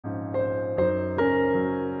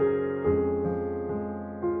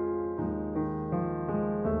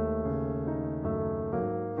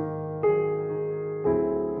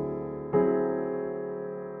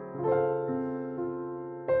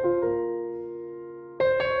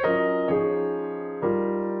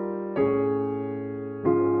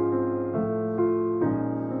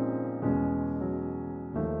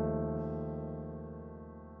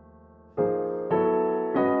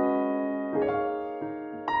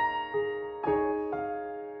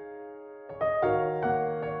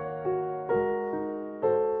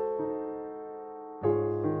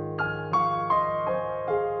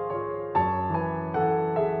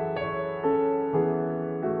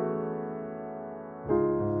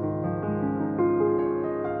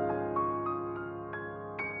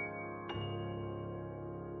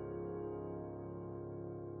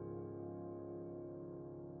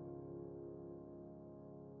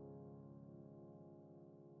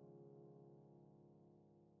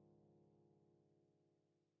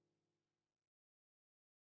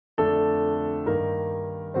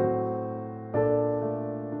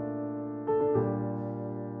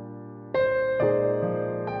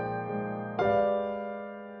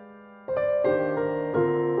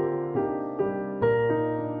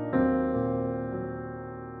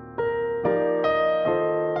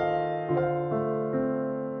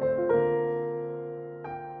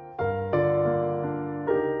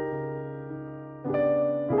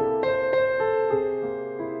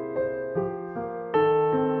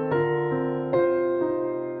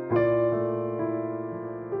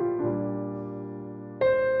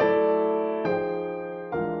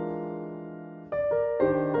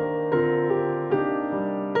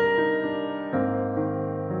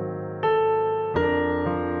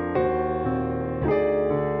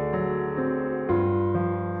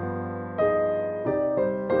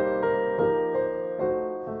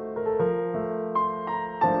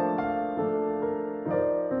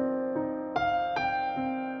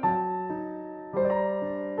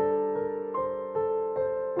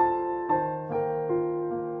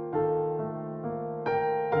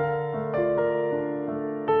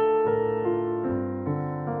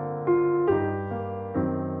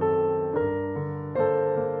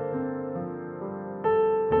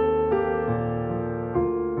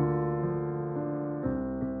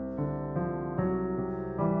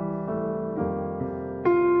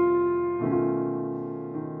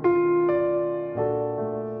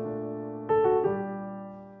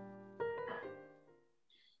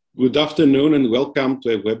Good afternoon and welcome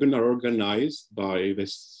to a webinar organized by the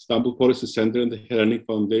Istanbul Policy Center and the Hellenic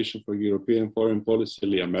Foundation for European Foreign Policy,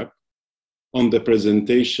 ELIAMEP, on the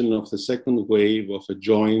presentation of the second wave of a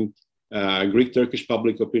joint Greek-Turkish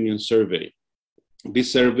public opinion survey.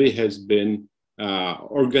 This survey has been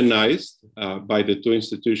organized by the two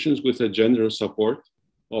institutions with the generous support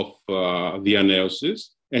of the ANEOSIS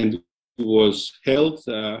and was held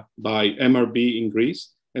by MRB in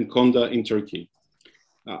Greece and KONDA in Turkey.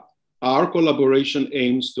 Our collaboration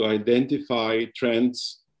aims to identify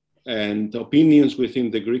trends and opinions within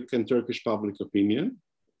the Greek and Turkish public opinion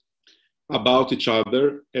about each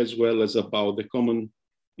other, as well as about the common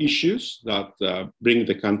issues that bring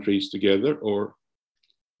the countries together or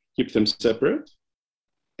keep them separate.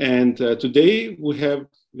 And today we have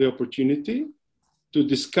the opportunity to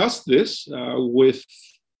discuss this with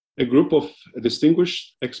a group of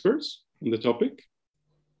distinguished experts on the topic.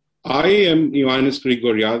 I am Ioannis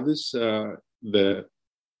Grigoriadis, the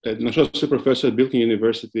Associate Professor at Bilkent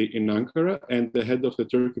University in Ankara and the head of the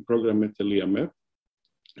Turkey program at ELIAMEP,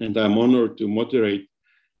 and I'm honored to moderate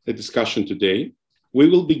the discussion today. We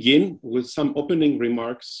will begin with some opening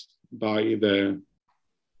remarks by the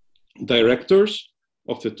directors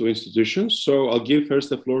of the two institutions. So I'll give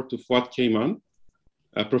first the floor to Fuat Keyman,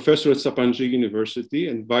 a professor at Sabancı University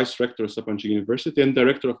and vice rector of Sabancı University and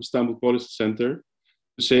director of Istanbul Policy Center,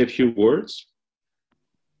 to say a few words.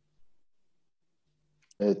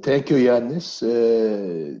 Thank you, Yannis.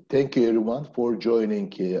 Thank you, everyone, for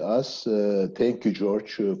joining us. Thank you,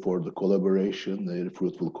 George, for the collaboration, the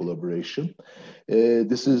fruitful collaboration.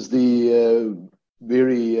 This is the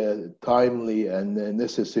very timely and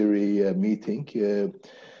necessary meeting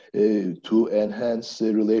to enhance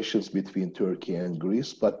relations between Turkey and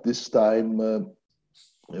Greece. But this time,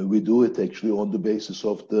 we do it actually on the basis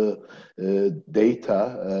of the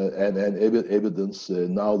data and evidence,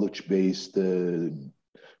 knowledge-based,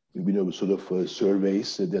 sort of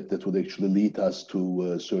surveys that would actually lead us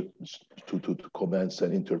to comments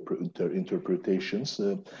and interpretations.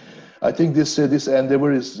 I think this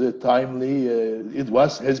endeavor is timely.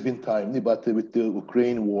 Has been timely, but with the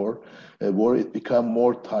Ukraine war, it become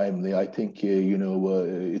more timely. I think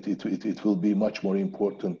it will be much more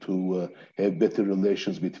important to have better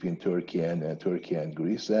relations between Turkey and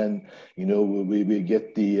Greece, and we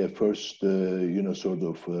get the first sort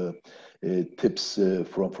of tips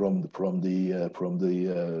from the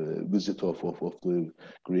visit of the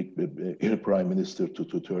Greek Prime Minister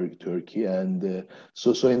to Turkey, and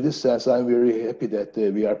so in this sense, I'm very happy that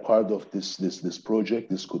we are part of this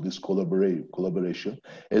project, this collaboration.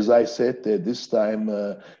 As I said, this time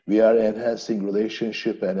we are enhancing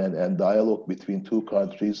relationship and dialogue between two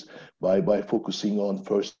countries by focusing on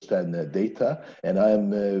first-hand data, and I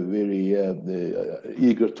am very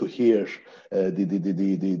eager to hear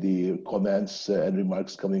the comments and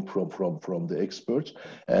remarks coming from the experts.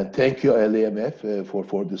 And thank you, ELIAMEP,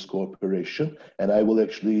 for this cooperation. And I will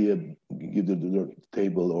actually give the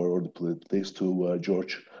table or the place to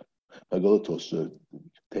George Pagoulatos.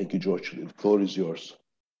 Thank you, George. The floor is yours.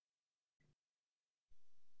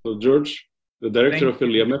 So, George, the director of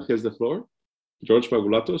ELIAMEP, has the floor. George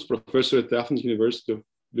Pagoulatos, professor at the Athens University of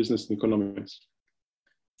Business and Economics.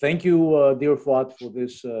 Thank you, dear Fuat, for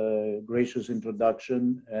this gracious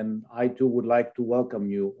introduction. And I too would like to welcome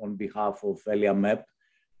you on behalf of ELIAMEP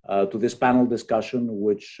to this panel discussion,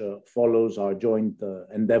 which follows our joint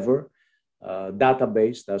endeavor,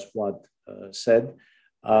 data-based, as Fuat said,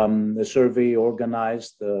 a survey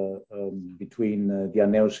organized between the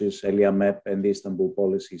ANEOSIS, ELIAMEP, and the Istanbul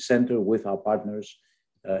Policy Center with our partners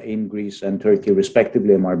in Greece and Turkey,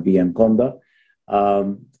 respectively, MRB and KONDA.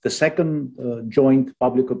 The second joint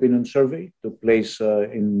public opinion survey took place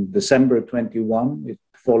in December 21. It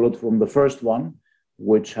followed from the first one,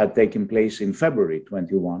 which had taken place in February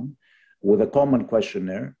 21, with a common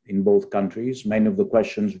questionnaire in both countries, many of the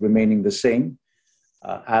questions remaining the same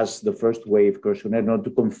as the first wave questionnaire, in order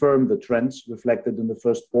to confirm the trends reflected in the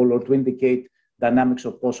first poll or to indicate dynamics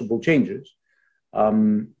of possible changes.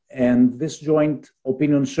 And this joint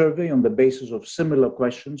opinion survey, on the basis of similar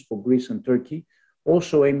questions for Greece and Turkey,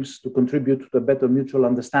 also aims to contribute to a better mutual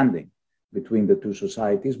understanding between the two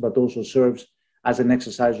societies, but also serves as an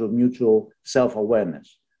exercise of mutual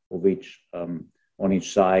self-awareness of each on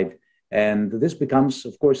each side. And this becomes,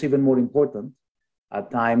 of course, even more important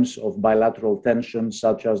at times of bilateral tensions,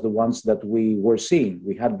 such as the ones that we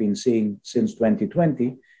had been seeing since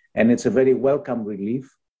 2020. And it's a very welcome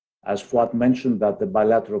relief, as Fuat mentioned, that the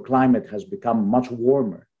bilateral climate has become much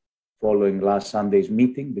warmer following last Sunday's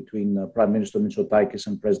meeting between Prime Minister Mitsotakis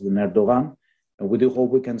and President Erdogan. And we do hope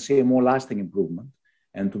we can see a more lasting improvement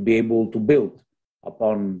and to be able to build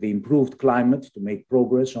upon the improved climate to make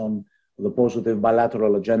progress on the positive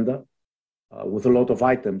bilateral agenda, with a lot of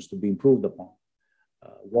items to be improved upon.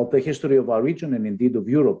 What the history of our region and indeed of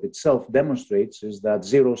Europe itself demonstrates is that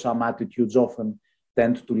zero-sum attitudes often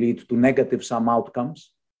tend to lead to negative-sum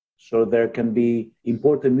outcomes. So there can be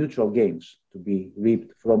important mutual gains to be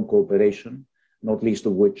reaped from cooperation, not least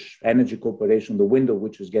of which energy cooperation, the window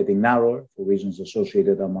which is getting narrower for reasons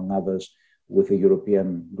associated, among others, with the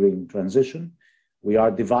European green transition. We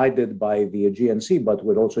are divided by the Aegean Sea, but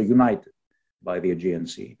we're also united by the Aegean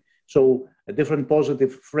Sea. So a different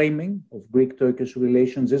positive framing of Greek-Turkish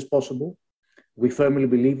relations is possible. We firmly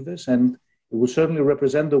believe this, and it will certainly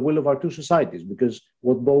represent the will of our two societies, because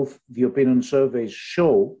what both the opinion surveys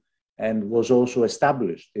show, and was also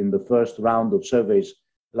established in the first round of surveys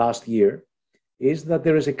last year, is that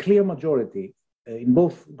there is a clear majority in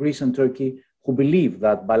both Greece and Turkey who believe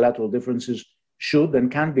that bilateral differences should and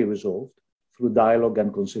can be resolved through dialogue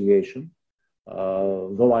and conciliation.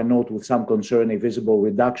 Though I note with some concern a visible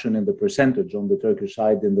reduction in the percentage on the Turkish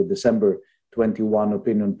side in the December 21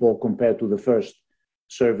 opinion poll compared to the first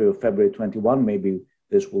survey of February 21. Maybe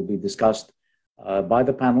this will be discussed by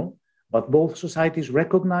the panel. But both societies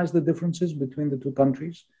recognize the differences between the two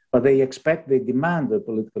countries, but they demand their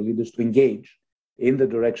political leaders to engage in the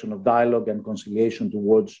direction of dialogue and conciliation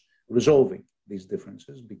towards resolving these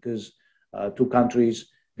differences, because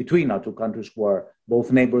between our two countries who are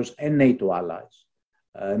both neighbors and NATO allies.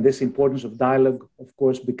 And this importance of dialogue, of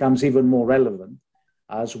course, becomes even more relevant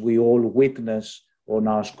as we all witness on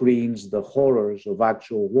our screens the horrors of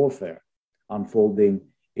actual warfare unfolding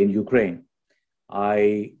in Ukraine.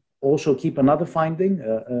 I also keep another finding,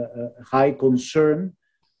 a high concern,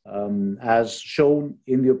 as shown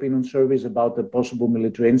in the opinion surveys about a possible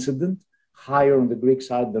military incident, higher on the Greek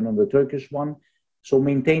side than on the Turkish one. So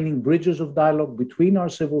maintaining bridges of dialogue between our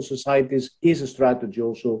civil societies is a strategy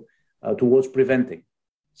also towards preventing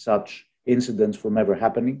such incidents from ever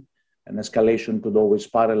happening. An escalation could always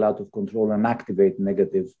spiral out of control and activate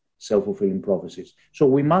negative self-fulfilling prophecies. So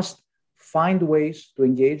we must find ways to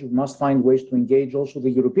engage. We must find ways to engage also the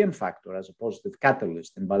European factor as a positive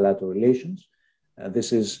catalyst in bilateral relations.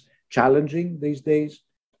 This is challenging these days,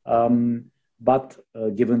 but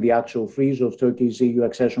given the actual freeze of Turkey's EU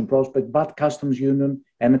accession prospect, but customs union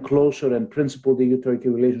and a closer and principled EU-Turkey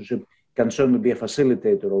relationship can certainly be a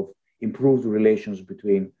facilitator of improved relations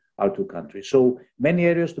between our two countries. So many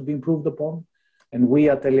areas to be improved upon, and we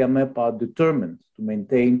at ELIAMEP are determined to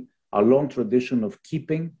maintain our long tradition of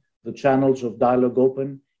keeping the channels of dialogue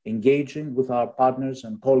open, engaging with our partners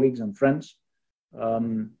and colleagues and friends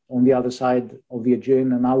on the other side of the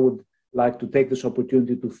Aegean. And I would like to take this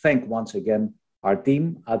opportunity to thank once again our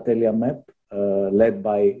team at ELIAMEP, led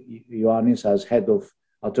by Ioannis as head of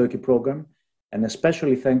our Turkey program, and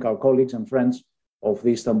especially thank our colleagues and friends of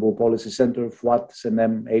the Istanbul Policy Center, Fuat,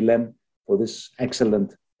 Senem, Eylem, for this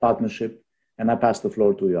excellent partnership. And I pass the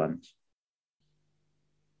floor to Ioannis.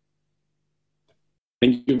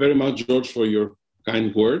 Thank you very much, George, for your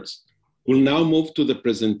kind words. We'll now move to the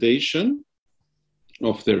presentation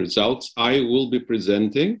of the results. I will be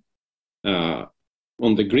presenting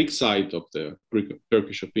on the Greek side of the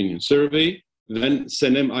Greek-Turkish opinion survey. Then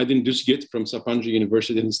Senem Aydın-Düzgit from Sabancı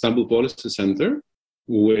University and Istanbul Policy Center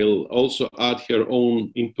will also add her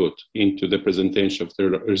own input into the presentation of the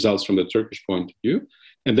results from the Turkish point of view.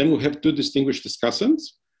 And then we have two distinguished discussants,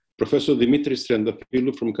 Professor Dimitrios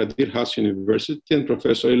Triantaphyllou from Kadir Has University and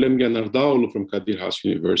Professor Eylem Yanardağoğlu from Kadir Has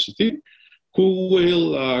University, who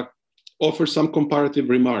will offer some comparative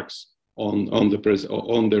remarks on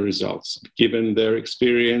the results, given their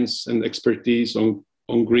experience and expertise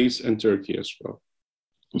on Greece and Turkey as well.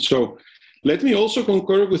 So let me also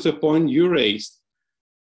concur with the point you raised,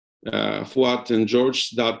 Fuat and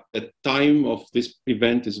George, that the time of this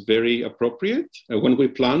event is very appropriate. When we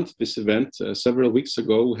planned this event several weeks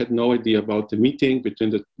ago, we had no idea about the meeting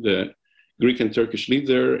between the Greek and Turkish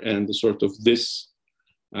leader and the sort of this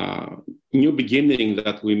new beginning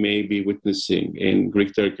that we may be witnessing in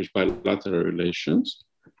Greek-Turkish bilateral relations.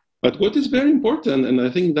 But what is very important, and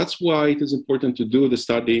I think that's why it is important to do the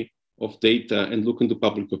study of data and look into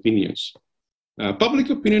public opinions. Public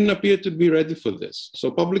opinion appeared to be ready for this. So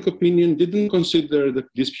public opinion didn't consider the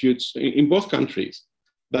disputes in both countries,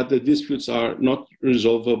 that the disputes are not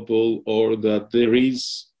resolvable or that there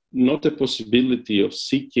is not a possibility of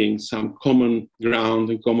seeking some common ground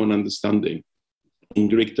and common understanding in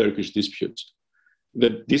Greek-Turkish disputes.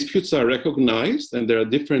 The disputes are recognized and there are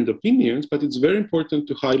different opinions, but it's very important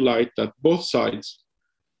to highlight that both sides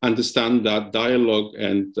understand that dialogue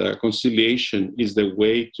and conciliation is the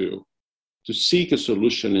way to seek a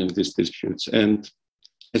solution in these disputes. And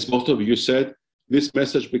as both of you said, this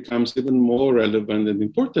message becomes even more relevant and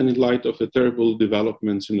important in light of the terrible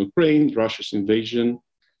developments in Ukraine, Russia's invasion,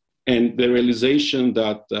 and the realization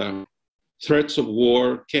that threats of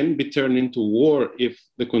war can be turned into war if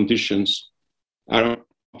the conditions are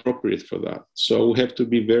appropriate for that. So we have to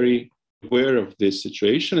be very aware of this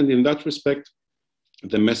situation. And in that respect,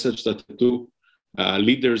 the message that the two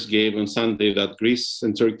leaders gave on Sunday, that Greece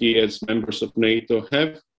and Turkey as members of NATO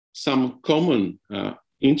have some common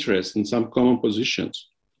interests and some common positions,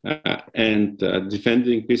 and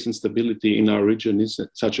defending peace and stability in our region is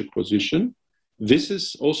such a position. This is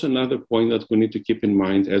also another point that we need to keep in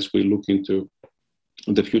mind as we look into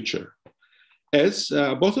the future. As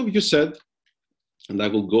both of you said, and I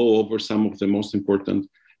will go over some of the most important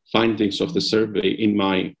findings of the survey in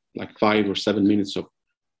my 5 or 7 minutes of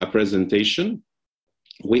a presentation.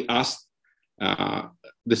 We asked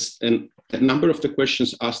this, and a number of the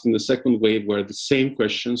questions asked in the second wave were the same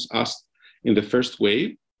questions asked in the first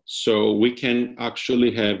wave. So we can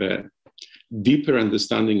actually have a deeper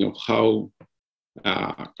understanding of how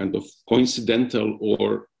kind of coincidental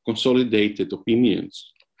or consolidated opinions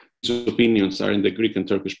are in the Greek and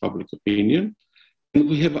Turkish public opinion. And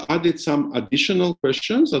we have added some additional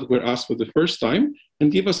questions that were asked for the first time and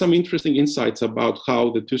give us some interesting insights about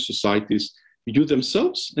how the two societies view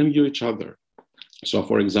themselves and view each other. So,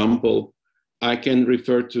 for example, I can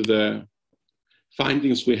refer to the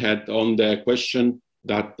findings we had on the question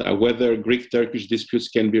that whether Greek-Turkish disputes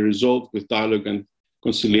can be resolved with dialogue and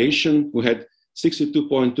conciliation. We had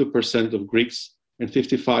 62.2% of Greeks and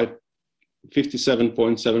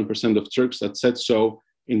 57.7% of Turks that said so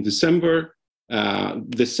in December.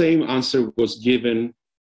 The same answer was given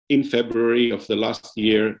in February of the last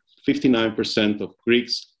year, 59% of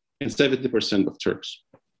Greeks and 70% of Turks.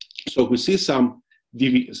 So we see some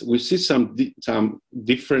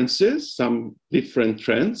differences, some different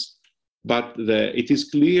trends, but it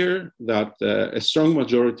is clear that a strong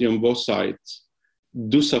majority on both sides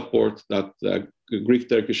do support that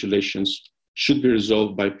Greek-Turkish relations should be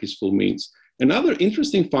resolved by peaceful means. Another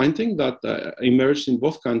interesting finding that emerged in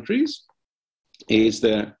both countries is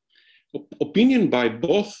the opinion by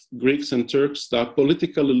both Greeks and Turks that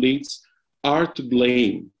political elites are to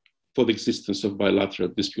blame for the existence of bilateral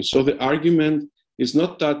disputes. So the argument is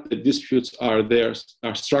not that the disputes are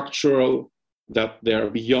structural, that they are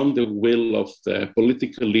beyond the will of the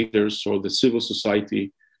political leaders or the civil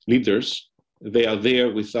society leaders. They are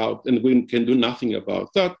there without, and we can do nothing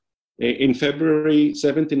about that. In February,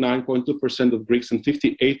 79.2% of Greeks and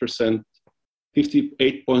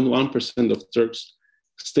 58.1% of Turks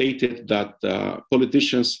stated that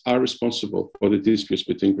politicians are responsible for the disputes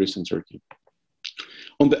between Greece and Turkey.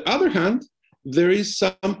 On the other hand, there is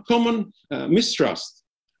some common mistrust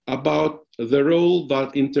about the role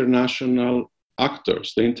that international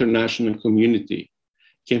actors, the international community,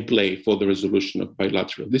 can play for the resolution of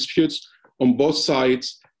bilateral disputes. On both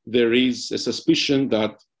sides, there is a suspicion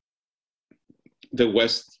that the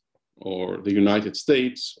West or the United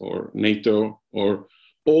States or NATO or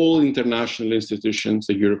all international institutions,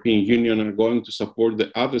 the European Union, are going to support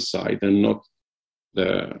the other side and not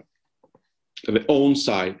the own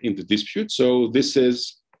side in the dispute. So this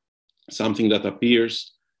is something that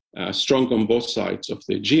appears strong on both sides of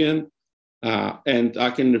the Aegean. And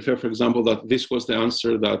I can refer, for example, that this was the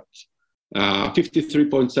answer that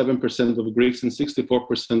 53.7% of Greeks and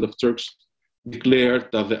 64% of Turks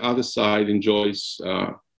declared that the other side enjoys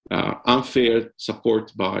unfair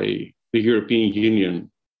support by the European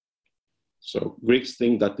Union. So Greeks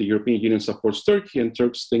think that the European Union supports Turkey, and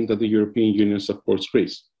Turks think that the European Union supports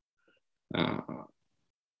Greece.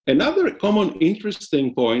 Another common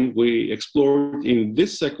interesting point we explored in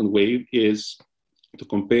this second wave is to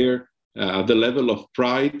compare the level of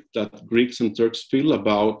pride that Greeks and Turks feel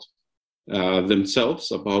about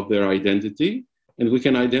themselves, about their identity. And we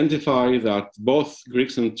can identify that both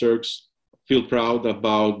Greeks and Turks feel proud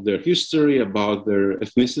about their history, about their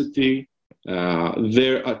ethnicity,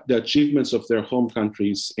 the achievements of their home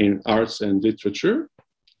countries in arts and literature.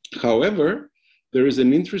 However, there is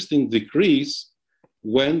an interesting decrease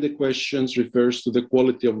when the questions refers to the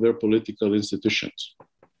quality of their political institutions.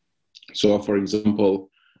 So, for example,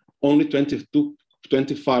 only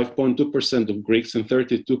 25.2% of Greeks and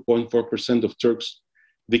 32.4% of Turks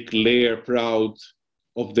declare proud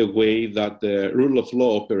of the way that the rule of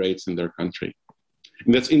law operates in their country.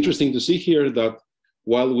 And that's interesting to see here that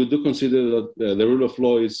while we do consider that the rule of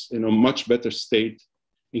law is in a much better state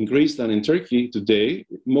in Greece than in Turkey today,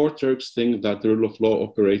 more Turks think that the rule of law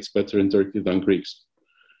operates better in Turkey than Greeks.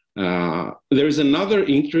 There is another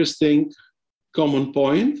interesting common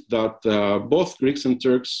point that both Greeks and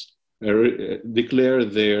Turks declare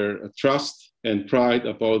their trust and pride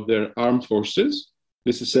about their armed forces.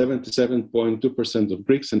 This is 77.2% of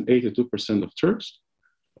Greeks and 82% of Turks.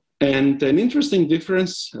 And an interesting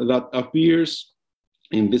difference that appears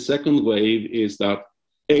in the second wave is that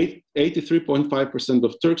 83.5%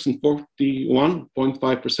 of Turks and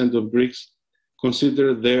 41.5% of Greeks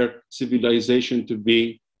consider their civilization to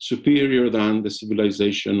be superior than the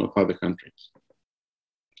civilization of other countries.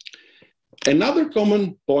 Another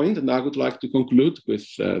common point, and I would like to conclude with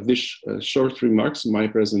these short remarks in my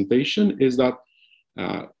presentation, is that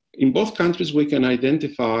in both countries we can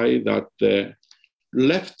identify that the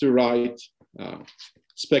left to right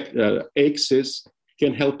axis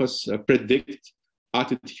can help us predict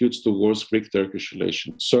attitudes towards Greek-Turkish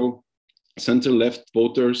relations. So center-left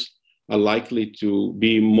voters are likely to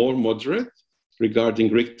be more moderate regarding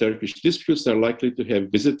Greek-Turkish disputes. They're likely to have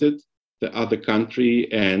visited the other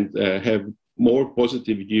country and have more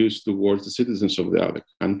positive views towards the citizens of the other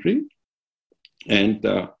country. And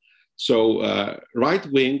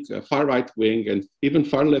right-wing, far right-wing, and even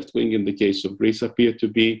far left-wing in the case of Greece appear to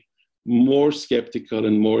be more skeptical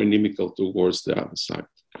and more inimical towards the other side.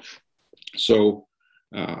 So,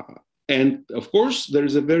 and of course, there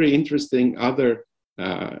is a very interesting other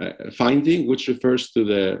finding which refers to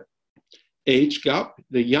the age gap.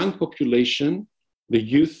 The young population, the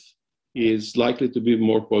youth, is likely to be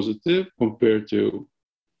more positive compared to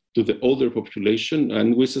the older population.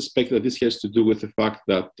 And we suspect that this has to do with the fact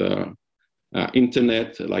that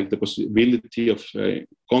internet, like the possibility of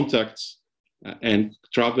contacts and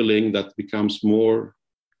traveling that becomes more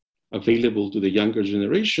available to the younger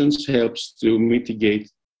generations, helps to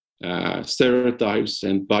mitigate stereotypes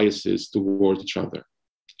and biases towards each other.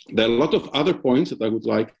 There are a lot of other points that I would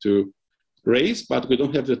like to raise, but we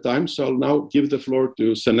don't have the time. So I'll now give the floor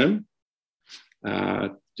to Senem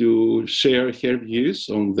to share her views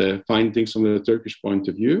on the findings from the Turkish point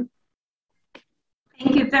of view.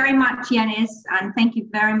 Thank you very much, Ioannis, and thank you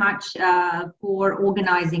very much for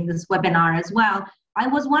organizing this webinar as well. I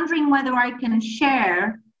was wondering whether I can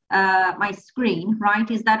share my screen, right?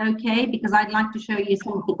 Is that okay? Because I'd like to show you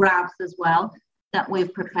some of the graphs as well that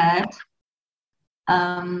we've prepared.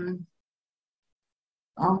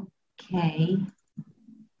 Okay.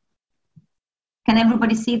 Can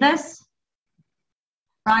everybody see this?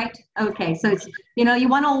 Right? Okay, so it's, you know,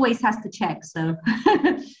 one always has to check, so.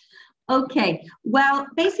 Okay, well,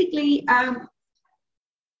 basically,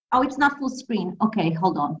 oh, it's not full screen. Okay,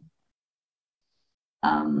 hold on.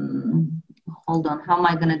 Hold on, how am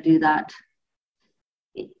I gonna do that?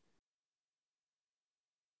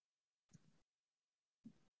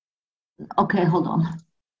 Okay, hold on.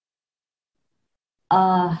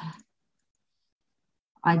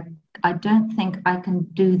 I don't think I can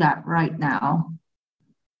do that right now.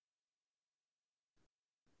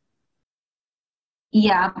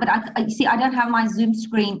 Yeah, but I see I don't have my Zoom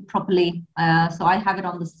screen properly, so I have it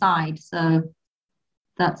on the side, so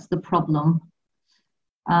that's the problem.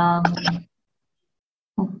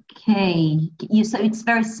 Okay, so it's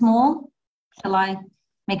very small. Shall I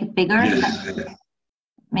make it bigger? Yes.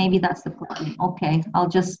 Maybe that's the problem. Okay, I'll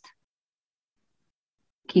just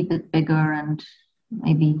keep it bigger and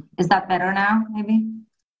maybe, is that better now, maybe?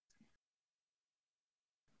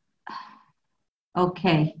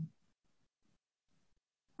 Okay.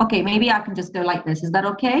 Okay, maybe I can just go like this. Is that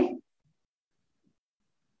okay?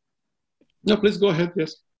 No, please go ahead,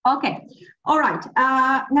 yes. Okay, all right.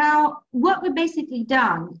 Now, what we've basically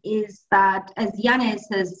done is that, as Ioannis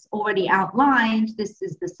has already outlined, this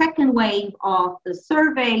is the second wave of the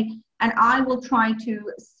survey, and I will try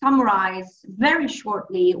to summarize very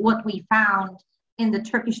shortly what we found in the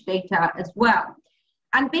Turkish data as well.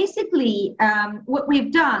 And basically, what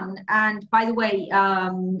we've done, and by the way,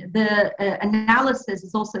 the analysis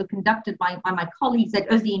is also conducted by my colleagues at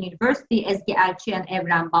Özyeğin University, Ezgi Elçi and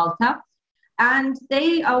Evren Balta, and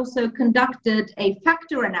they also conducted a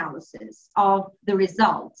factor analysis of the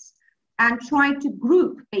results and tried to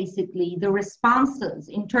group basically the responses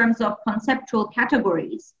in terms of conceptual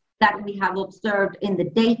categories that we have observed in the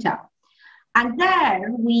data. And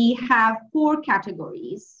there we have 4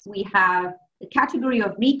 categories. We have the category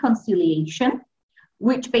of reconciliation,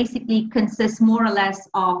 which basically consists more or less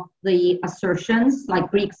of the assertions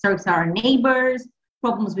like Greeks, Turks are our neighbors,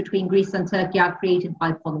 problems between Greece and Turkey are created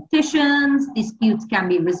by politicians, disputes can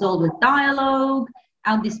be resolved with dialogue,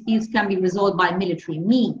 and disputes can be resolved by military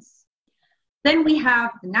means. Then we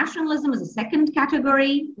have the nationalism as a second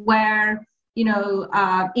category, where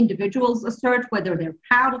individuals assert whether they're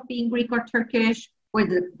proud of being Greek or Turkish,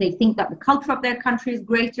 whether they think that the culture of their country is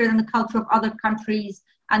greater than the culture of other countries,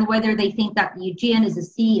 and whether they think that the Aegean is a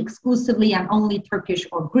sea exclusively and only Turkish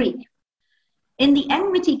or Greek. In the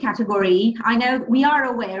enmity category, I know we are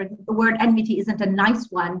aware that the word enmity isn't a nice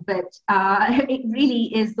one, but it really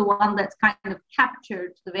is the one that's kind of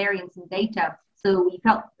captured the variance in data. So we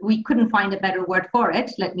felt we couldn't find a better word for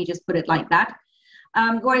it. Let me just put it like that.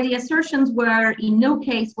 Where the assertions were, in no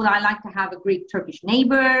case would I like to have a Greek-Turkish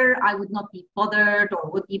neighbor. I would not be bothered or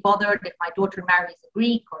would be bothered if my daughter marries a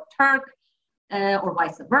Greek or Turk, or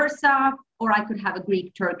vice versa, or I could have a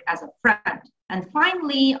Greek-Turk as a friend. And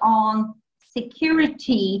finally, on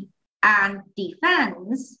security and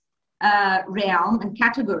defense realm and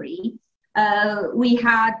category, we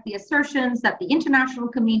had the assertions that the international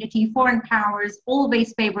community, foreign powers,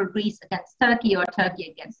 always favor Greece against Turkey or Turkey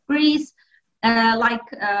against Greece, like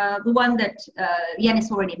the one that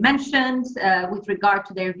Ioannis already mentioned with regard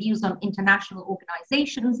to their views on international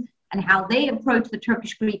organizations and how they approach the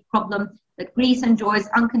Turkish-Greek problem, that Greece enjoys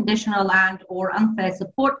unconditional and or unfair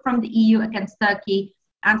support from the EU against Turkey,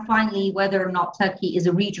 and finally, whether or not Turkey is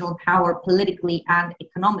a regional power politically and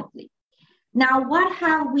economically. Now, what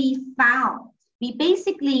have we found? We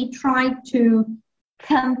basically tried to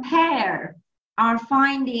compare our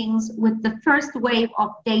findings with the first wave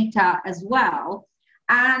of data as well.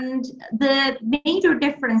 And the major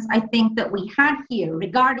difference, I think, that we had here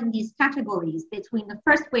regarding these categories between the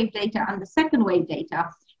first wave data and the second wave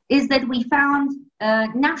data is that we found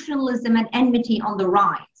nationalism and enmity on the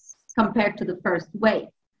rise compared to the first wave.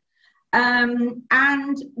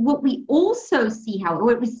 And what we also see,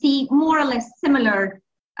 however, we see more or less similar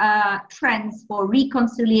trends for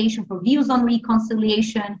reconciliation, for views on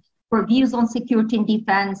reconciliation, for views on security and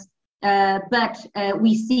defense, but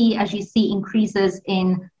we see, as you see, increases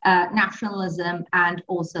in nationalism and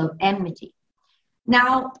also enmity.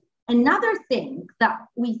 Now, another thing that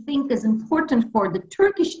we think is important for the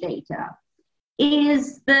Turkish data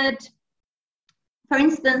is that, for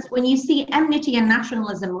instance, when you see enmity and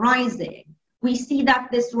nationalism rising, we see that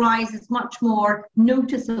this rise is much more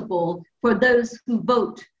noticeable for those who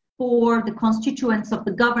vote for the constituents of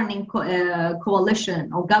the governing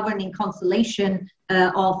coalition or governing constellation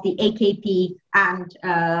of the AKP and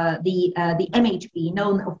the MHP,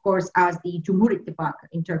 known, of course, as the Cumhur İttifakı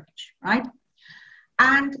in Turkish, right?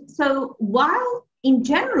 And so while in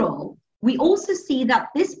general, we also see that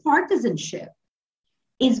this partisanship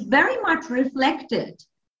is very much reflected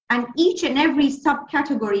in each and every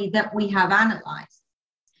subcategory that we have analyzed.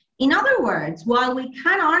 In other words, while we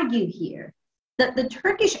can argue here that the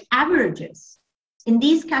Turkish averages in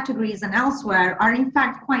these categories and elsewhere are in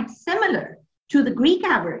fact quite similar to the Greek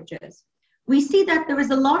averages, we see that there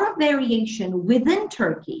is a lot of variation within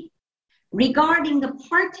Turkey regarding the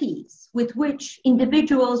parties with which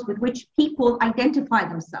individuals, with which people identify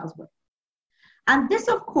themselves with. And this,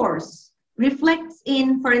 of course, reflects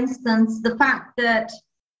in, for instance, the fact that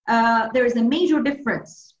there is a major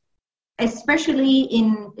difference, especially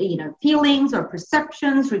in feelings or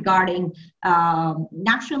perceptions regarding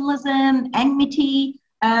nationalism, enmity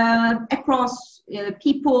across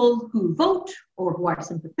people who vote or who are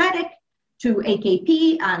sympathetic to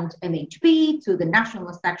AKP and MHP, to the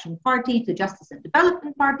Nationalist Action Party, to Justice and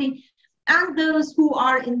Development Party, and those who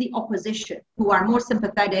are in the opposition, who are more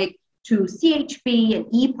sympathetic to CHP and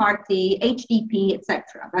E Party, HDP,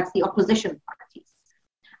 etc. That's the opposition parties.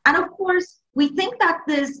 And of course, we think that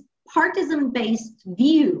this partisan-based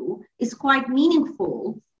view is quite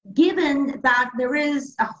meaningful, given that there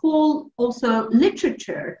is a whole also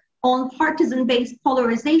literature on partisan-based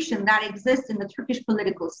polarization that exists in the Turkish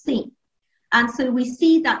political scene. And so we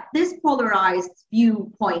see that these polarized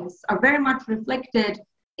viewpoints are very much reflected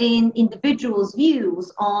in individuals'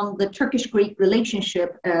 views on the Turkish-Greek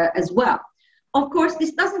relationship as well. Of course,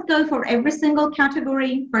 this doesn't go for every single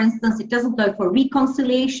category. For instance, it doesn't go for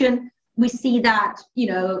reconciliation. We see that,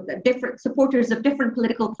 different supporters of different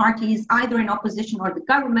political parties, either in opposition or the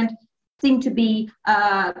government, seem to be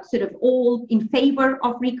sort of all in favor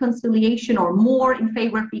of reconciliation or more in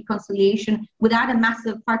favor of reconciliation without a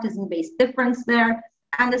massive partisan-based difference there.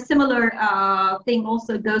 And a similar thing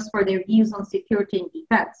also goes for their views on security and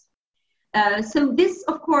defense. So this,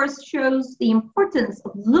 of course, shows the importance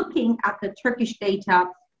of looking at the Turkish data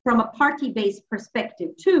from a party-based perspective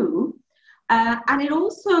too. And it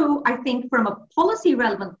also, I think, from a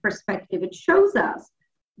policy-relevant perspective, it shows us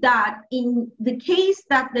that in the case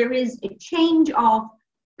that there is a change of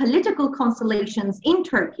political constellations in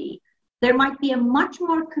Turkey, there might be a much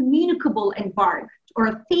more communicable environment or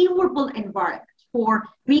a favorable environment for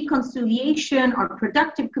reconciliation or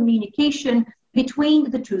productive communication between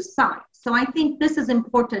the two sides. So I think this is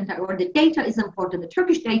important, or the data is important, the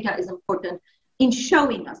Turkish data is important in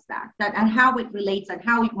showing us that and how it relates and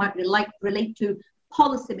how it might relate to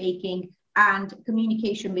policymaking and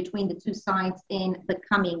communication between the two sides in the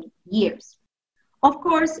coming years. Of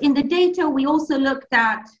course, in the data, we also looked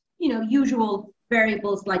at, usual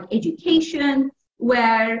variables like education,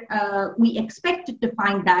 where we expected to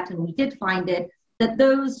find that, and we did find it, that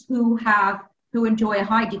those who enjoy a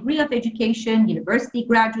high degree of education, university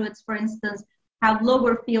graduates, for instance, have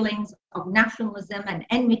lower feelings of nationalism and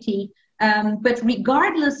enmity. But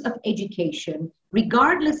regardless of education,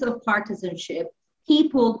 regardless of partisanship,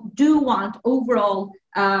 people do want overall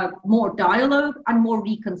more dialogue and more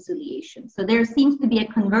reconciliation. So there seems to be a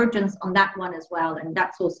convergence on that one as well. And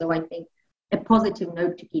that's also, I think, a positive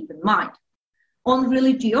note to keep in mind. On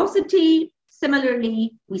religiosity,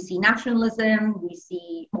 similarly, we see nationalism, we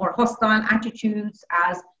see more hostile attitudes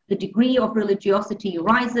as the degree of religiosity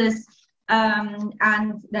rises,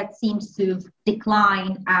 and that seems to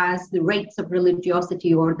decline as the rates of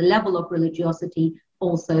religiosity or the level of religiosity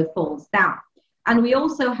also falls down. And we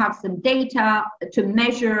also have some data to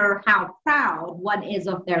measure how proud one is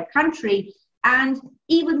of their country. And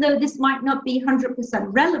even though this might not be 100%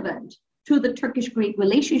 relevant to the Turkish-Greek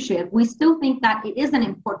relationship, we still think that it is an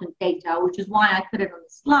important data, which is why I put it on the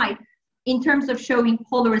slide, in terms of showing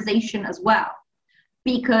polarization as well.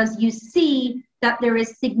 Because you see that there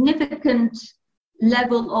is significant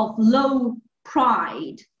level of low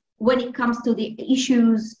pride when it comes to the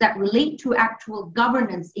issues that relate to actual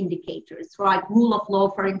governance indicators, like rule of law,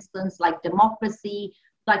 for instance, like democracy,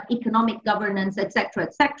 like economic governance, et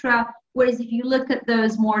cetera, whereas if you look at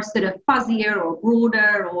those more sort of fuzzier or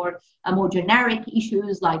broader or more generic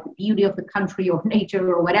issues like the beauty of the country or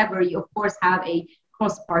nature or whatever, you of course have a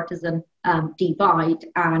cross-partisan divide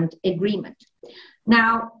and agreement.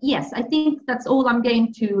 Now, yes, I think that's all I'm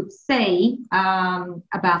going to say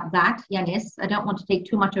about that, Ioannis. I don't want to take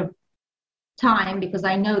too much of time because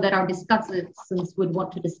I know that our discussants would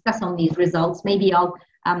want to discuss on these results. Maybe I'll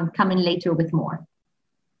come in later with more.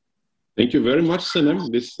 Thank you very much,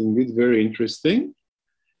 Senem. This is indeed very interesting.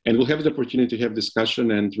 And we'll have the opportunity to have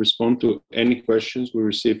discussion and respond to any questions we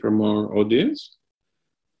receive from our audience.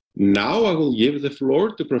 Now I will give the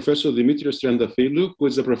floor to Professor Dimitrios Triantaphyllou, who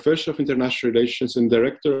is a professor of international relations and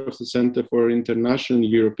director of the Center for International and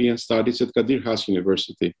European Studies at Kadir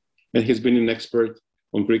University. And he's been an expert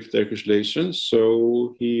on Greek-Turkish relations,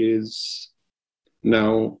 so he is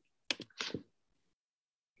now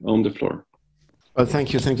on the floor. Well,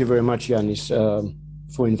 thank you very much, Ioannis,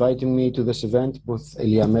 for inviting me to this event, both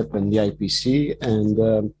ELIAMEP and the IPC,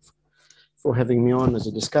 and for having me on as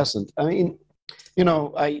a discussant. I mean, you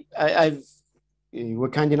know, you were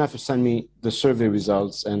kind enough to send me the survey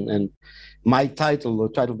results, and my title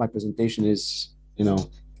of my presentation is, you know,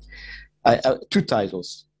 two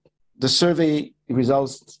titles. The survey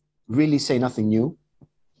results really say nothing new.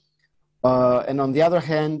 And on the other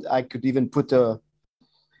hand, I could even put a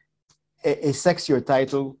sexier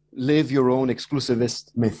title, Live Your Own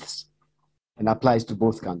Exclusivist Myths, and applies to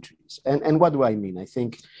both countries. And what do I mean? I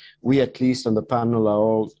think we, at least on the panel, are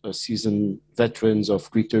all seasoned veterans of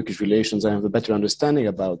Greek-Turkish relations. I have a better understanding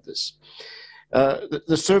about this.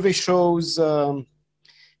 The survey shows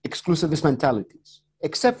exclusivist mentalities,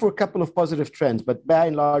 except for a couple of positive trends, but by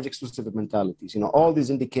and large, exclusivist mentalities. You know, all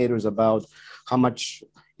these indicators about how much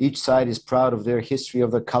each side is proud of their history,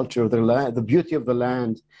 of their culture, of their land, the beauty of the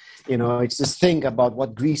land. You know, it's this thing about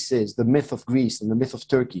what Greece is, the myth of Greece and the myth of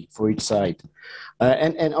Turkey for each side.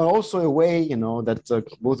 And also a way, you know, that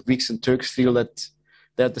both Greeks and Turks feel that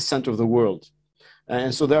they're at the center of the world.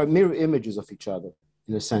 And so there are mirror images of each other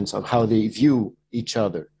in a sense of how they view each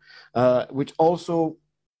other, which also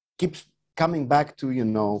keeps coming back to, you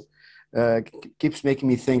know, keeps making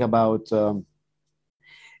me think about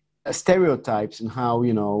stereotypes and how,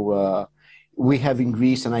 you know, we have in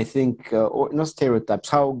Greece, and I think, or not stereotypes,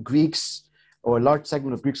 how Greeks or a large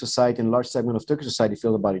segment of Greek society and a large segment of Turkish society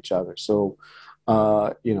feel about each other. So,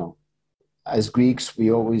 you know, as Greeks, I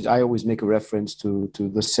always make a reference to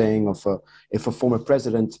the saying of if a former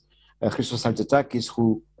president, Christos Hartzatakis,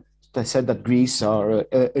 who said that Greece are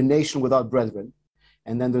a nation without brethren.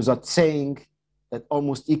 And then there's that saying, that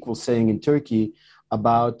almost equal saying in Turkey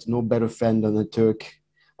about no better friend than a Turk,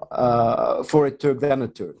 for a Turk than a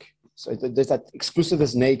Turk. So there's that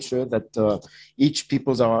exclusivist nature that each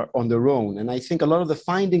peoples are on their own. And I think a lot of the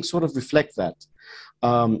findings sort of reflect that.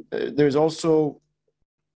 There's also,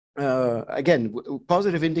 again,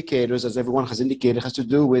 positive indicators, as everyone has indicated, has to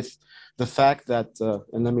do with the fact that,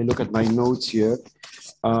 and let me look at my notes here.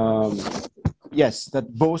 Yes,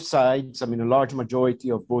 that both sides, I mean, a large majority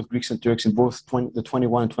of both Greeks and Turks in both the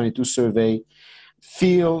 21 and 22 survey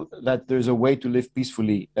feel that there's a way to live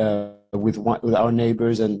peacefully with our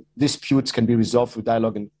neighbors, and disputes can be resolved through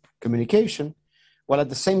dialogue and communication. while at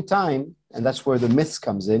the same time, and that's where the myths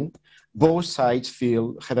comes in, both sides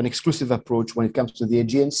have an exclusive approach when it comes to the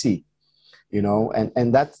Aegean Sea,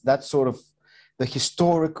 and that's sort of the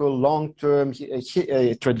historical long-term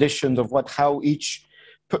traditions of how each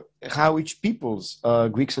peoples,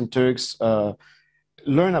 Greeks and Turks,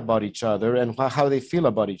 learn about each other and how they feel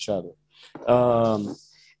about each other.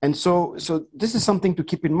 And so this is something to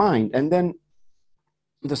keep in mind. And then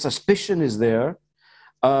the suspicion is there.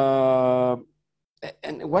 And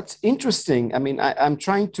what's interesting, I mean, I'm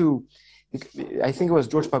trying to, I think it was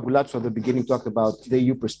George Pagoulatos at the beginning talked about the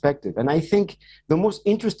EU perspective. And I think the most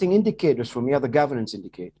interesting indicators for me are the governance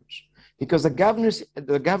indicators. Because the governance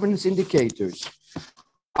indicators,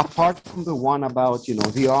 apart from the one about,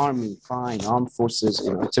 the army, armed forces,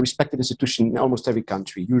 it's a respected institution in almost every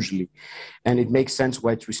country, usually. And it makes sense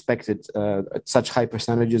why it's respected at such high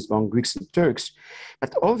percentages among Greeks and Turks.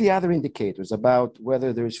 But all the other indicators about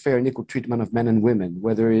whether there is fair and equal treatment of men and women,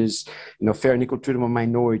 whether there is, fair and equal treatment of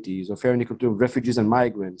minorities, or fair and equal treatment of refugees and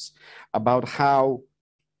migrants, about how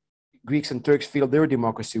Greeks and Turks feel their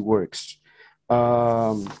democracy works,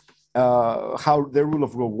 how their rule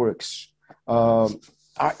of law works, are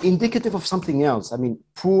indicative of something else. I mean,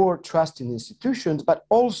 poor trust in institutions, but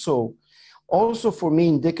also for me,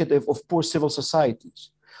 indicative of poor civil societies,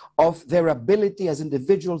 of their ability as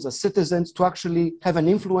individuals, as citizens, to actually have an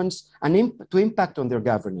influence and to impact on their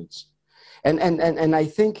governance. And I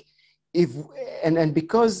think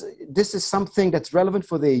because this is something that's relevant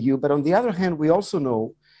for the EU, but on the other hand, we also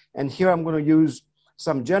know, and here I'm going to use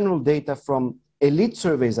some general data from elite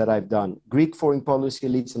surveys that I've done, Greek foreign policy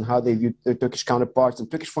elites and how they view their Turkish counterparts, and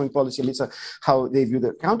Turkish foreign policy elites, how they view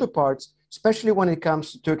their counterparts, especially when it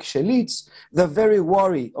comes to Turkish elites. They're very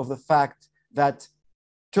worried of the fact that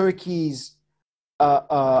Turkey's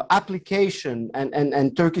application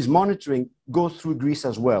and Turkey's monitoring goes through Greece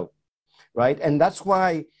as well, right? And that's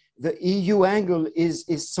why the EU angle is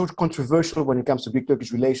so controversial when it comes to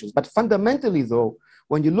Greek-Turkish relations. But fundamentally, though,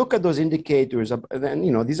 when you look at those indicators,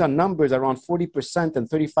 and these are numbers around 40% and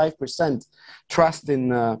 35% trust in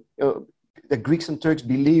the Greeks and Turks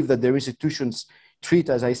believe that their institutions treat,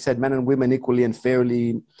 as I said, men and women equally and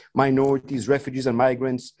fairly, minorities, refugees and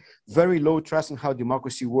migrants, very low trust in how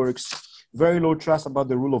democracy works, very low trust about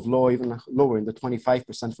the rule of law, even lower in the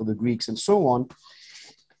 25% for the Greeks and so on.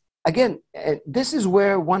 Again, this is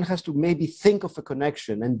where one has to maybe think of a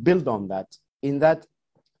connection and build on that, in that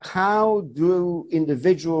how do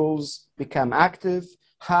individuals become active?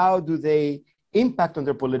 How do they impact on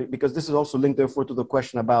their political, because this is also linked therefore to the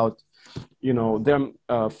question about, them,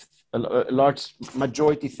 a large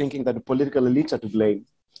majority thinking that the political elites are to blame.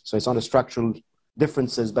 So it's not the structural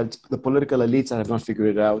differences, but it's the political elites that have not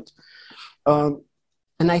figured it out.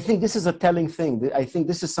 And I think this is a telling thing. I think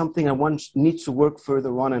this is something one needs to work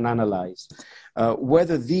further on and analyze,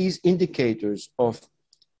 whether these indicators of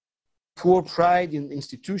poor pride in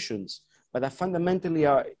institutions, but that fundamentally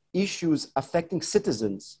are issues affecting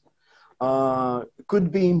citizens,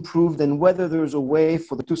 could be improved, and whether there's a way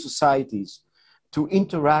for the two societies to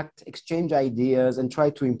interact, exchange ideas, and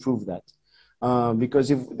try to improve that.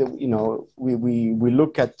 Because if we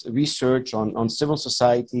look at research on civil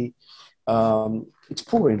society, it's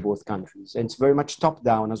poor in both countries, and it's very much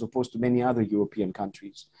top-down as opposed to many other European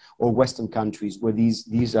countries or Western countries where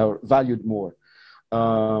these are valued more.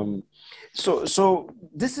 So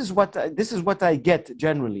this is what I get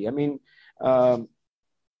generally. I mean, and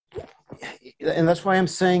that's why I'm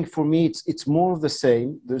saying for me it's more of the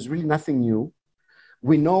same. There's really nothing new.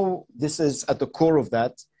 We know this is at the core of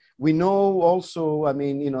that. We know also, I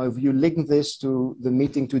mean, if you link this to the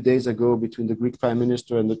meeting 2 days ago between the Greek Prime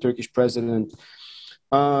Minister and the Turkish President,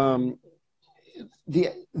 the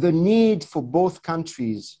need for both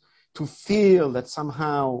countries to feel that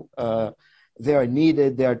somehow they are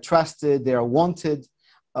needed, they are trusted, they are wanted.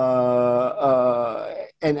 And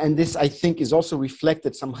this, I think, is also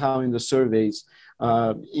reflected somehow in the surveys,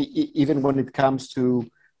 even when it comes to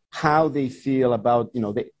how they feel about,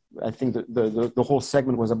 I think the whole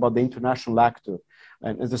segment was about the international actor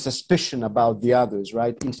and the suspicion about the others,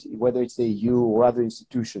 right? Whether it's the EU or other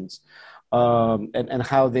institutions, and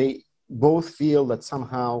how they both feel that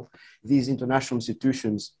somehow these international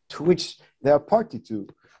institutions, to which they are party to,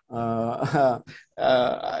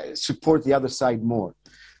 support the other side more.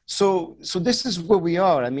 So this is where we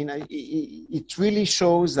are. I mean, it really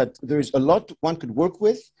shows that there's a lot one could work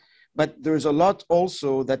with, but there's a lot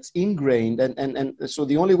also that's ingrained. And so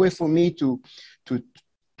the only way for me to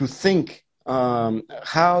think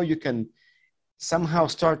how you can somehow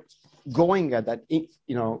start going at that,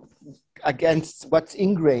 against what's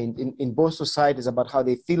ingrained in both societies about how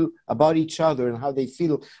they feel about each other and how they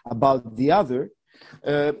feel about the other,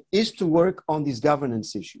 is to work on these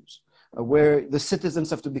governance issues, where the citizens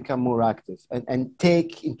have to become more active and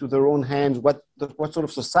take into their own hands what sort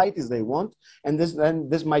of societies they want, and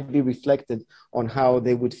this might be reflected on how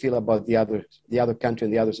they would feel about the other country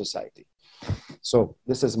and the other society. So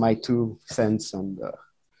this is my 2 cents on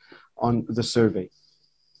the survey.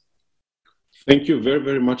 Thank you very,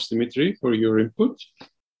 very much, Dimitri, for your input.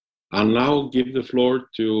 I'll now give the floor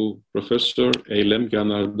to Professor Eylem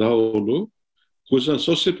Yanardağoğlu, who's an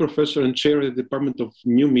associate professor and chair of the Department of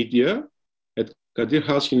New Media at Kadir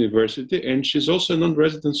Has University, and she's also a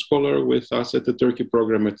non-resident scholar with us at the Turkey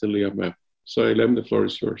program at ELIAMEP. So Eylem, the floor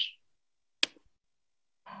is yours.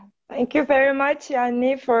 Thank you very much,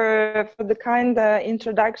 Yanni, for the kind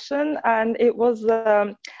introduction. And it was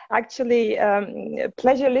actually a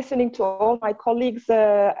pleasure listening to all my colleagues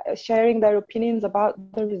sharing their opinions about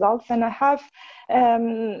the results. And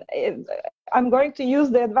I'm going to use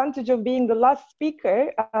the advantage of being the last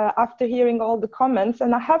speaker after hearing all the comments.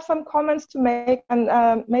 And I have some comments to make,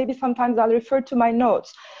 and maybe sometimes I'll refer to my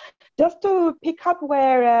notes. Just to pick up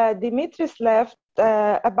where Dimitrios left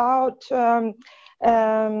about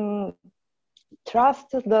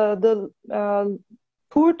trust, the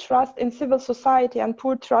poor trust in civil society and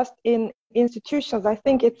poor trust in institutions. I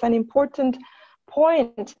think it's an important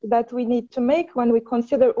point that we need to make when we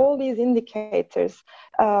consider all these indicators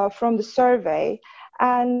from the survey.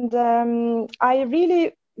 And I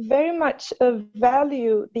really very much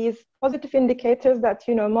value these positive indicators that,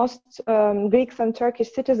 you know, most Greeks and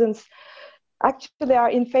Turkish citizens actually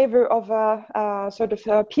are in favor of a sort of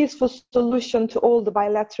a peaceful solution to all the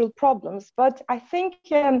bilateral problems. But I think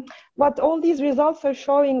what all these results are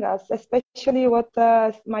showing us, especially what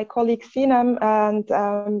my colleague Senem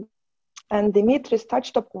and Dimitrios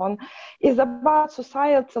touched upon, is about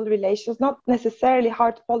societal relations, not necessarily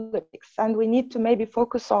hard politics. And we need to maybe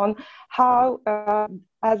focus on how,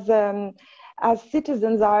 as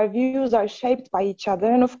citizens, our views are shaped by each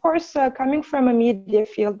other. And of course, coming from a media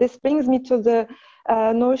field, this brings me to the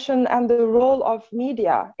notion and the role of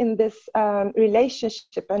media in this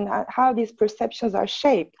relationship and how these perceptions are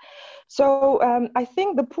shaped. So I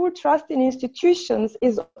think the poor trust in institutions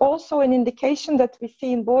is also an indication that we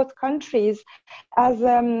see in both countries as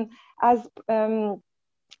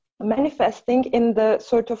manifesting in the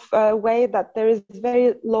sort of way that there is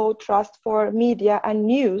very low trust for media and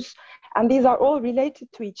news. And these are all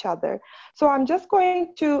related to each other. So I'm just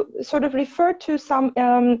going to sort of refer to some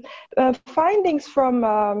findings from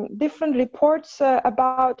different reports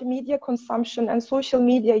about media consumption and social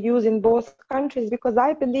media use in both countries, because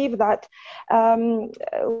I believe that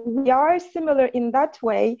we are similar in that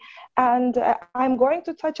way. And I'm going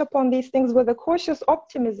to touch upon these things with a cautious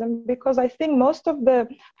optimism, because I think most of the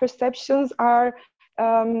perceptions are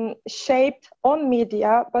shaped on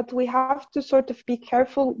media, but we have to sort of be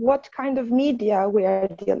careful what kind of media we are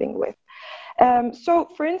dealing with. So,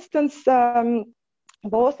 for instance,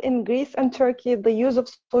 both in Greece and Turkey, the use of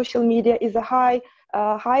social media is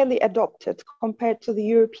highly adopted compared to the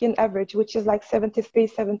European average, which is like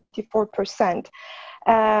 73-74%.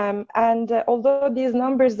 And although these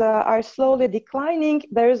numbers are slowly declining,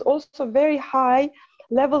 there is also very high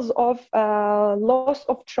levels of loss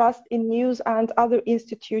of trust in news and other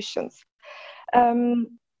institutions.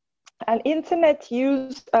 And internet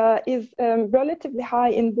use is relatively high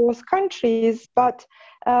in both countries, but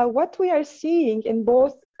what we are seeing in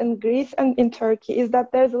both in Greece and in Turkey is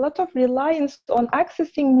that there's a lot of reliance on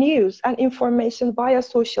accessing news and information via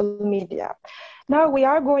social media. Now we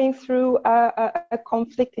are going through a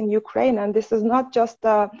conflict in Ukraine, and this is not just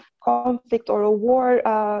a conflict or a war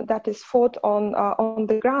that is fought on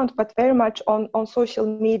the ground, but very much on social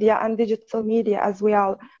media and digital media, as we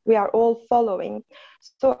are all following.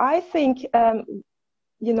 So I think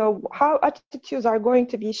you know, how attitudes are going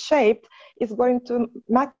to be shaped is going to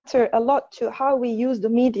matter a lot to how we use the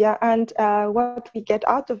media and what we get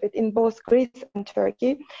out of it in both Greece and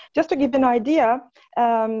Turkey. Just to give an idea,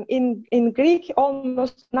 in Greek,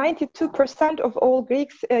 almost 92% of all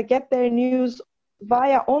Greeks get their news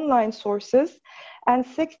via online sources, and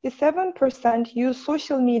 67% use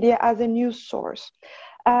social media as a news source.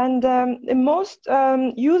 And most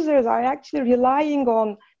users are actually relying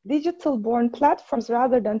on digital-born platforms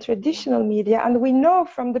rather than traditional media. And we know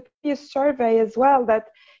from the previous survey as well that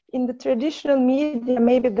in the traditional media,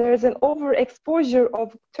 maybe there's an overexposure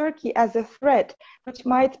of Turkey as a threat, which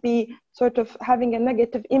might be sort of having a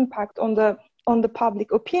negative impact on the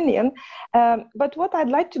public opinion. But what I'd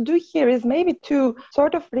like to do here is maybe to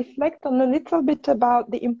sort of reflect on a little bit about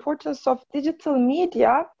the importance of digital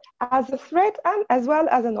media as a threat and as well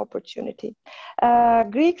as an opportunity.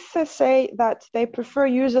 Greeks say that they prefer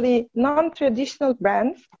usually non-traditional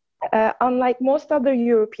brands, unlike most other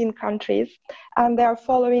European countries, and they are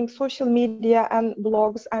following social media and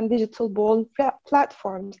blogs and digital-born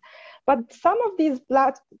platforms. But some of these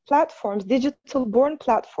platforms, digital-born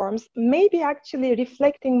platforms, may be actually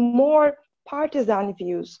reflecting more partisan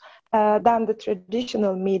views than the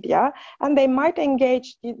traditional media, and they might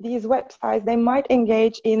engage in these websites, they might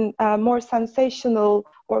engage in more sensational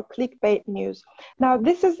or clickbait news. Now,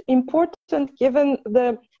 this is important given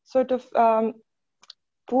the sort of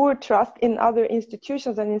poor trust in other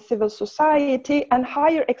institutions and in civil society and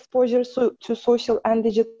higher exposure to social and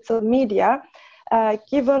digital media,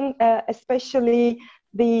 given especially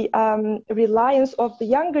the reliance of the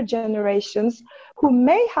younger generations who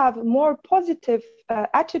may have more positive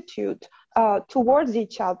attitude towards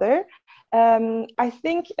each other. I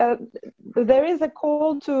think there is a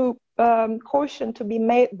call to caution to be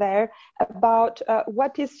made there about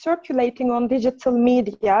what is circulating on digital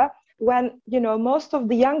media when, you know, most of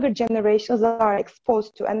the younger generations are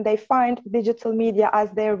exposed to and they find digital media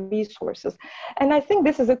as their resources. And I think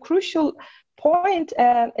this is a crucial point,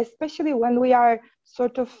 especially when we are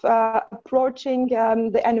sort of approaching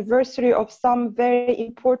the anniversary of some very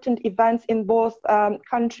important events in both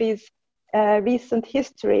countries' recent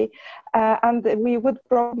history, and we would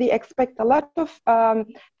probably expect a lot of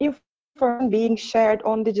information being shared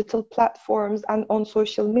on digital platforms and on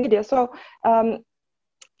social media. So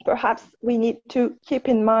perhaps we need to keep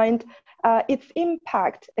in mind its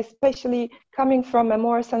impact, especially coming from a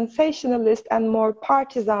more sensationalist and more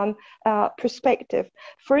partisan perspective.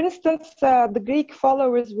 For instance, the Greek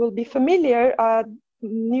followers will be familiar.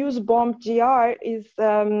 Newsbomb GR is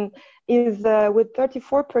with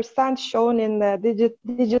 34% shown in the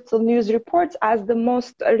digital news reports as the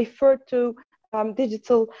most referred to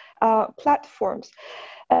digital platforms.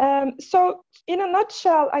 So in a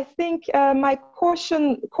nutshell, I think my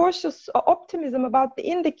cautious optimism about the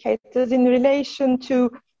indicators in relation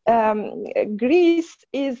to Greece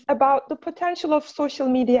is about the potential of social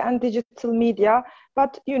media and digital media,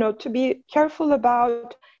 but, you know, to be careful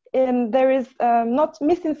about there is not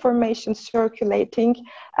misinformation circulating,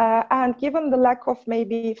 and given the lack of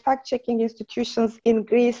maybe fact-checking institutions in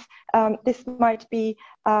Greece, this might be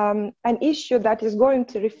an issue that is going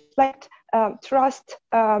to reflect trust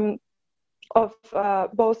of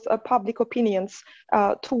both public opinions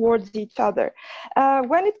towards each other.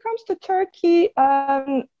 When it comes to Turkey,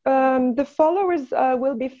 the followers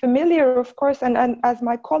will be familiar, of course, and as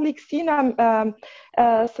my colleague Senem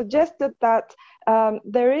suggested, that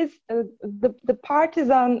there is the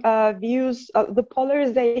partisan views, the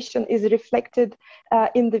polarization is reflected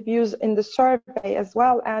in the views in the survey as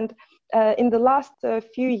well. And in the last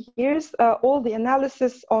few years, all the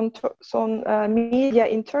analysis on media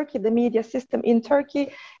in Turkey, the media system in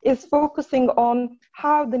Turkey, is focusing on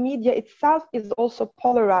how the media itself is also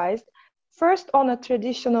polarized. First, on a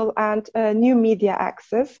traditional and new media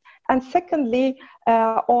axis, and secondly,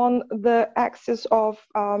 on the axis of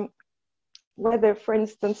whether, for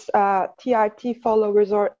instance, TRT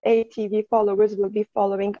followers or ATV followers will be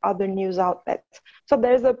following other news outlets. So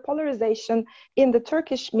there's a polarization in the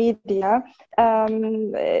Turkish media,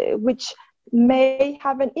 which may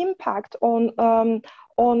have an impact on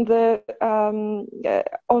the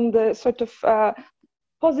sort of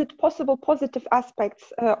possible positive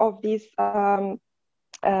aspects of these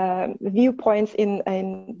viewpoints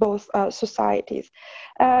in both societies.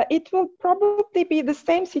 It will probably be the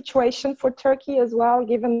same situation for Turkey as well,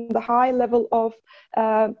 given the high level of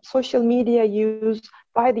social media use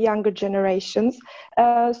by the younger generations.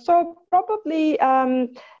 So probably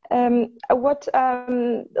what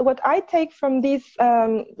I take from these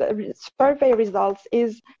survey results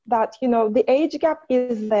is that, you know, the age gap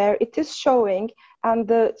is there, it is showing, and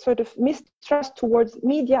the sort of mistrust towards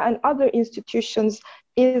media and other institutions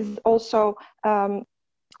is also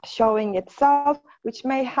showing itself, which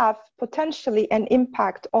may have potentially an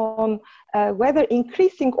impact on whether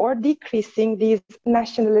increasing or decreasing these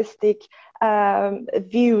nationalistic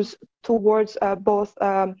views towards both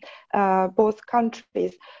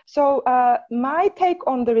countries. So my take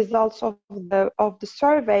on the results of the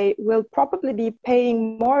survey will probably be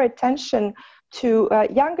paying more attention to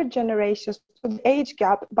younger generations, to the age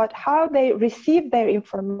gap, but how they receive their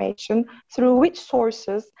information, through which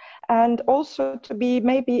sources, and also to be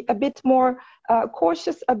maybe a bit more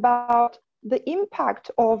cautious about the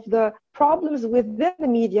impact of the problems within the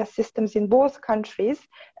media systems in both countries,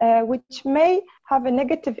 which may have a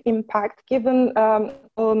negative impact given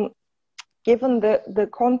the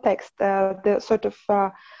context, the sort of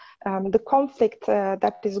the conflict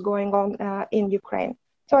that is going on in Ukraine.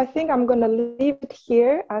 So I think I'm going to leave it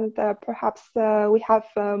here, and perhaps we have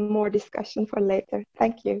more discussion for later.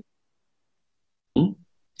 Thank you.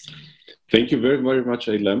 Thank you very, very much,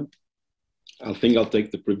 Eylem. I think I'll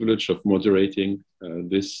take the privilege of moderating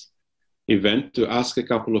this event to ask a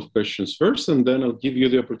couple of questions first, and then I'll give you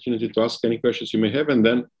the opportunity to ask any questions you may have, and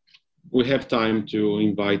then we have time to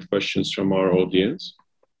invite questions from our audience.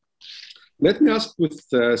 Let me ask with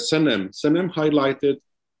Senem. Senem highlighted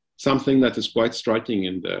something that is quite striking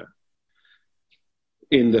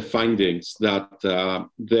in the findings, that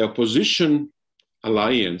the opposition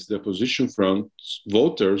alliance, the opposition front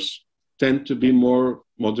voters tend to be more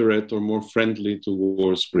moderate or more friendly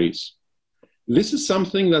towards Greece. This is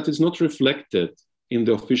something that is not reflected in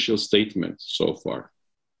the official statement so far.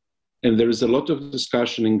 And there is a lot of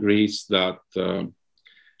discussion in Greece that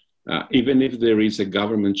even if there is a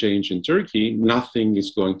government change in Turkey, nothing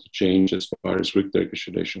is going to change as far as Greek-Turkish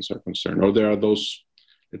relations are concerned. Or there are those,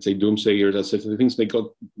 let's say, doomsayers that say things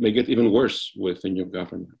may get even worse with the new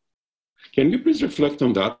government. Can you please reflect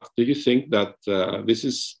on that? Do you think that this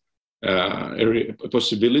is a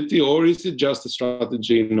possibility, or is it just a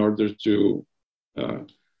strategy in order to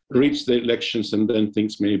reach the elections and then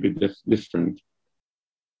things may be different?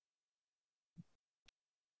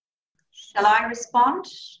 Shall I respond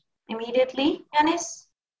immediately, Ioannis?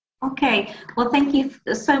 Okay, well, thank you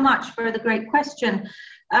so much for the great question.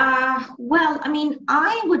 Well, I mean,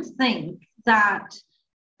 I would think that,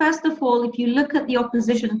 first of all, if you look at the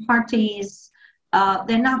opposition parties,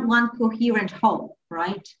 they're not one coherent whole,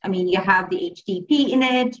 right? I mean, you have the HDP in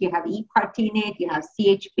it, you have E-Party in it, you have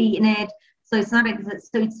CHP in it. So it's not,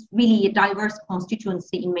 so it's really a diverse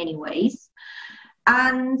constituency in many ways.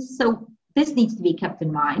 And so this needs to be kept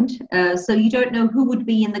in mind. So you don't know who would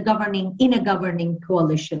be in a governing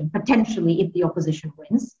coalition, potentially, if the opposition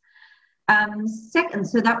wins. Second,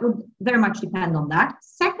 so that would very much depend on that.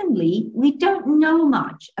 Secondly, we don't know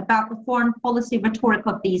much about the foreign policy rhetoric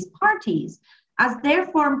of these parties, as their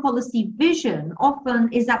foreign policy vision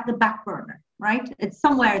often is at the back burner, right? It's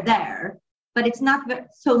somewhere there, but it's not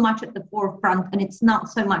so much at the forefront, and it's not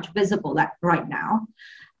so much visible right now.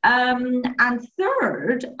 And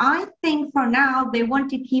third, I think for now, they want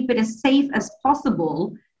to keep it as safe as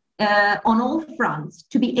possible on all fronts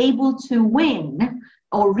to be able to win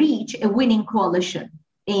or reach a winning coalition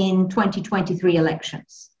in 2023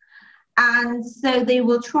 elections. And so they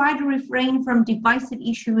will try to refrain from divisive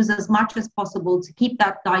issues as much as possible to keep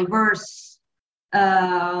that diverse,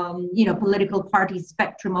 political party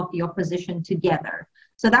spectrum of the opposition together.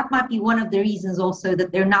 So that might be one of the reasons also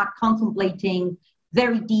that they're not contemplating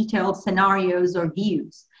very detailed scenarios or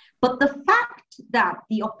views. But the fact that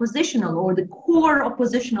the oppositional or the core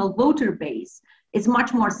oppositional voter base is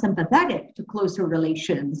much more sympathetic to closer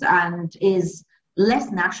relations and is less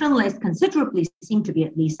nationalist, considerably seem to be,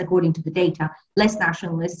 at least according to the data, less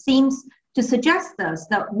nationalist, seems to suggest us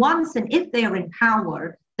that once and if they are in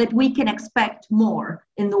power, that we can expect more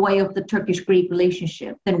in the way of the Turkish-Greek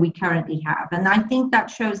relationship than we currently have. And I think that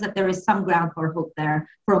shows that there is some ground for hope there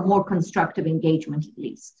for a more constructive engagement, at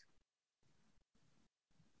least.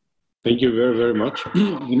 Thank you very, very much.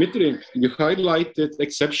 Dimitri, you highlighted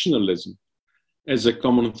exceptionalism as a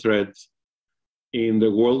common thread in the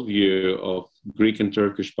worldview of Greek and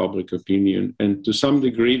Turkish public opinion. And to some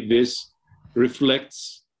degree, this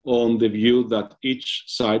reflects on the view that each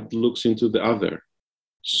side looks into the other.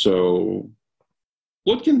 So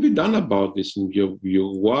what can be done about this in your view?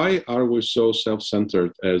 Why are we so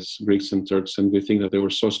self-centered as Greeks and Turks, and we think that they were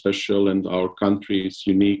so special and our country is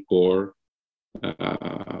unique, or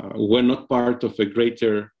we're not part of a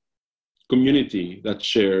greater community that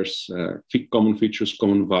shares common features,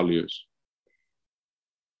 common values,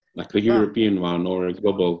 like the European one or a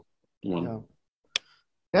global one?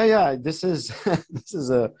 Yeah. This is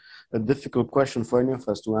a difficult question for any of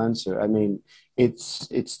us to answer. I mean,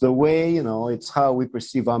 it's the way, it's how we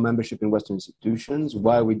perceive our membership in Western institutions,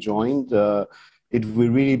 why we joined. If we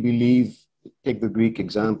really believe, take the Greek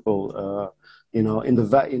example, in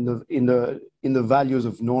the values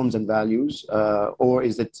of norms and values, or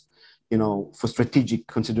is it, for strategic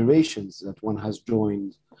considerations that one has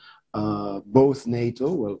joined both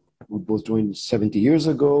NATO? Well, we both joined 70 years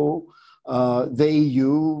ago. The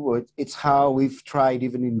EU, it's how we've tried,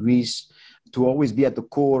 even in Greece, to always be at the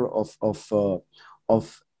core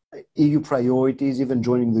of EU priorities, even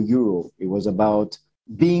joining the Euro. It was about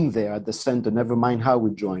being there at the center, never mind how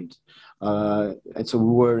we joined. And so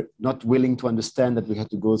we were not willing to understand that we had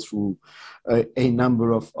to go through a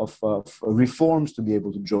number of reforms to be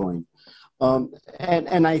able to join.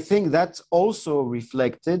 And I think that's also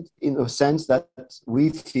reflected in a sense that we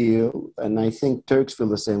feel, and I think Turks feel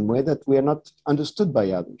the same way, that we are not understood by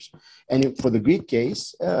others. And for the Greek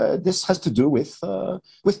case, this has to do with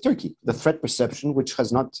Turkey, the threat perception, which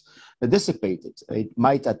has not dissipated. It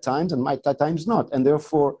might at times and might at times not. And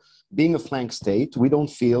therefore, being a flank state, we don't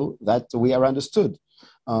feel that we are understood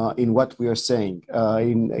in what we are saying,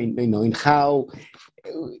 in how,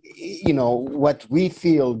 what we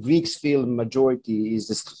feel, Greeks feel in majority is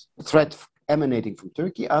this threat emanating from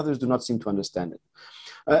Turkey. Others do not seem to understand it.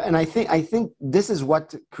 And I think this is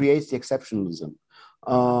what creates the exceptionalism.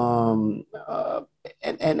 And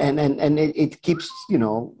it keeps,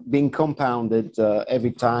 being compounded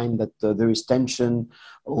every time that there is tension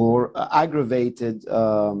or aggravated,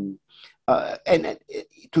 and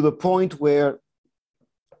to the point where,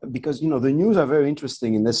 because, the news are very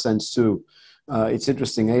interesting in this sense too. It's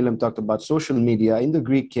interesting, Eylem talked about social media. In the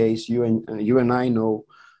Greek case, you and I know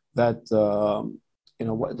that,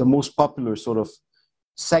 the most popular sort of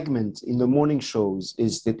segment in the morning shows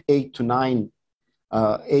is that 8 to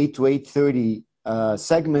 8:30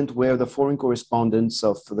 segment where the foreign correspondents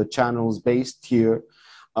of the channels based here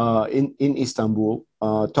in Istanbul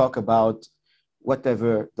talk about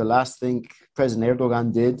whatever the last thing President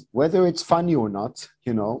Erdogan did, whether it's funny or not,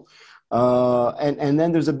 and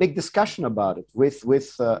then there's a big discussion about it with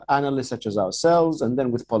analysts such as ourselves, and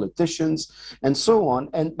then with politicians and so on.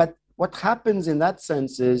 But what happens in that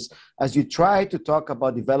sense is, as you try to talk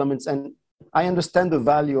about developments, and I understand the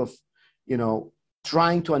value of,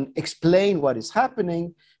 trying to explain what is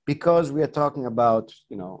happening, because we are talking about,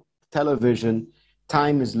 television,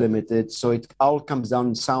 time is limited, so it all comes down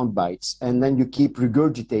in sound bites, and then you keep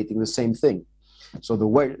regurgitating the same thing. So the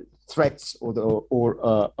word threats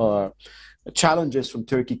or challenges from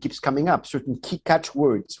Turkey keeps coming up, certain key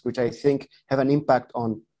catchwords, which I think have an impact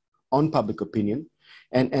on public opinion.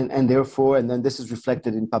 And therefore, and then this is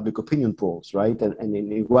reflected in public opinion polls, right? And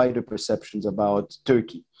in wider perceptions about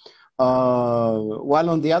Turkey. While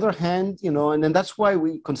on the other hand, and then that's why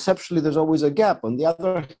conceptually, there's always a gap. On the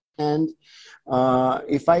other hand,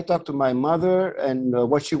 if I talk to my mother and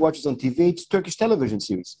what she watches on TV, it's Turkish television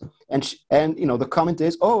series. And the comment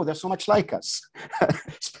is, oh, they're so much like us,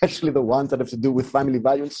 especially the ones that have to do with family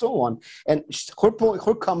value and so on. And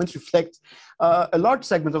her comments reflect a large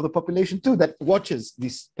segment of the population too that watches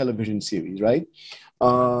these television series, right?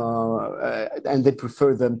 And they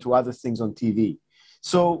prefer them to other things on TV.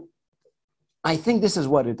 So I think this is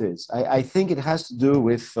what it is. I think it has to do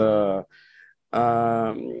with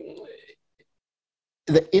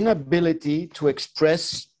the inability to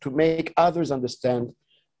express, to make others understand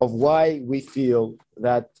of why we feel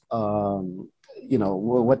that,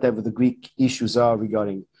 whatever the Greek issues are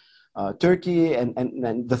regarding Turkey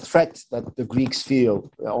and the threat that the Greeks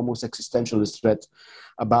feel, almost existentialist threat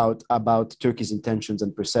about Turkey's intentions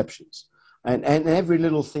and perceptions. And every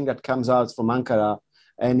little thing that comes out from Ankara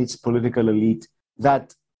and its political elite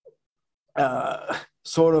that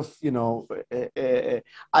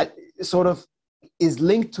is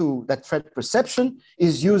linked to that threat perception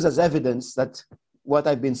is used as evidence that what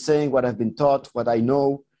I've been saying, what I've been taught, what I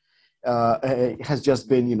know has just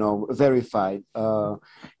been, verified,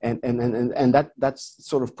 and that's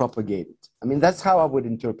sort of propagated. I mean, that's how I would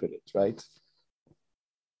interpret it, right?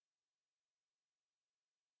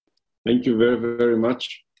 Thank you very, very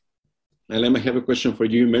much. Eylem, I have a question for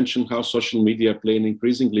you. You mentioned how social media play an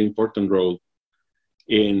increasingly important role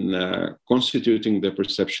in constituting the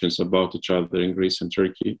perceptions about each other in Greece and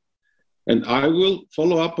Turkey. And I will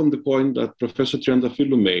follow up on the point that Professor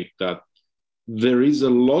Triantaphyllou made, that there is a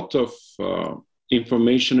lot of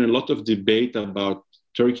information, a lot of debate about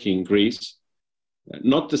Turkey and Greece,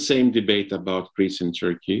 not the same debate about Greece and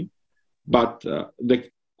Turkey, but the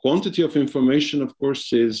quantity of information, of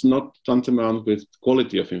course, is not tantamount with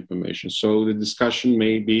quality of information. So the discussion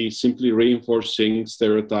may be simply reinforcing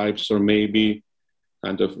stereotypes or maybe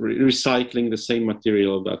kind of recycling the same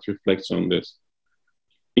material that reflects on this.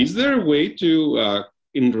 Is there a way to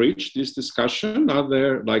enrich this discussion? Are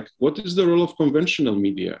there, what is the role of conventional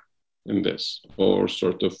media in this, or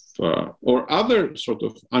or other sort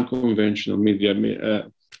of unconventional media?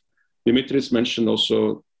 Dimitrios mentioned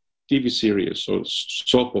also TV series or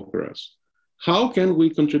soap operas. How can we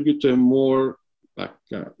contribute to a more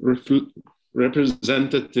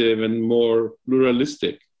representative and more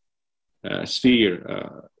pluralistic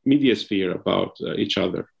media sphere about each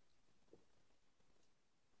other?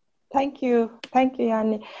 Thank you,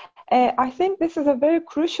 Yanni. I think this is a very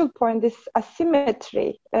crucial point, this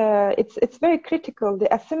asymmetry. It's very critical,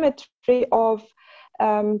 the asymmetry of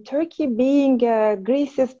Turkey being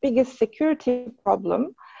Greece's biggest security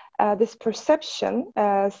problem, this perception,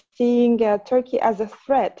 seeing Turkey as a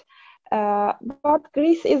threat. But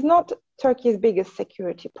Greece is not Turkey's biggest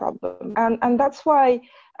security problem. And that's why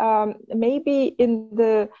maybe in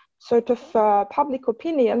the sort of public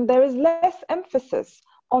opinion, there is less emphasis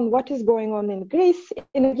on what is going on in Greece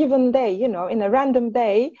in a given day, you know, in a random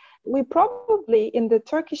day. We probably, in the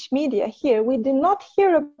Turkish media here, we do not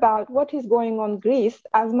hear about what is going on in Greece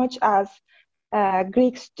as much as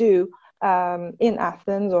Greeks do in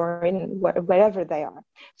Athens or in wherever they are.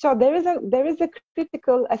 So there is a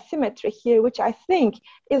critical asymmetry here, which I think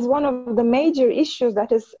is one of the major issues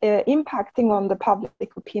that is impacting on the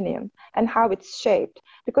public opinion and how it's shaped.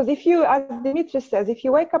 Because if you, as Dimitrios says, if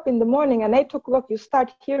you wake up in the morning and 8 o'clock, you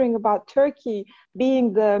start hearing about Turkey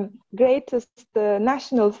being the greatest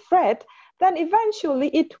national threat, then eventually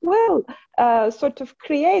it will sort of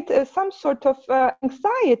create some sort of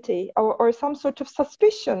anxiety or some sort of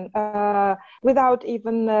suspicion without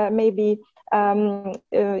even maybe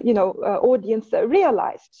audience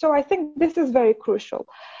realize. So I think this is very crucial,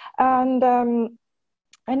 and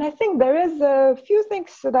I think there is a few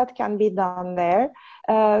things that can be done there.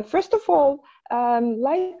 First of all,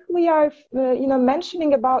 like we are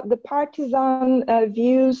mentioning about the partisan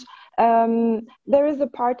views. There is a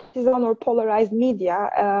partisan or polarized media,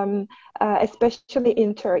 especially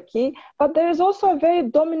in Turkey, but there is also a very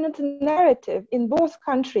dominant narrative in both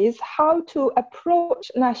countries how to approach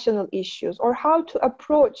national issues or how to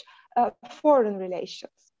approach foreign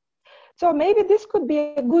relations. So maybe this could be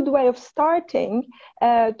a good way of starting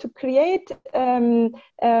to create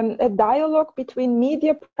a dialogue between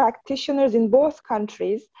media practitioners in both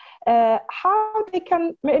countries, how they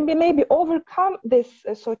can maybe overcome this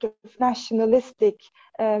sort of nationalistic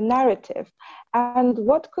narrative, and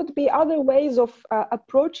what could be other ways of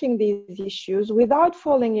approaching these issues without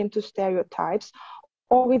falling into stereotypes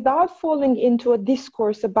or without falling into a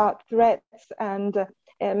discourse about threats and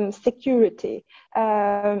security,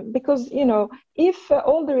 because if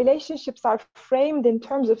all the relationships are framed in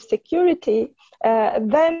terms of security,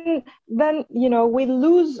 then we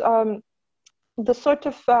lose the sort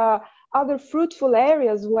of other fruitful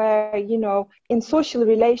areas where in social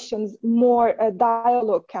relations more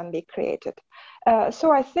dialogue can be created.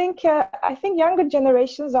 So I think younger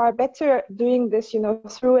generations are better doing this,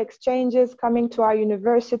 through exchanges, coming to our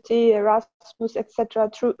university, Erasmus,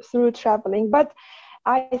 etc., through traveling. But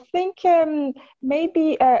I think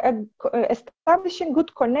maybe establishing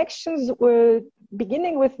good connections,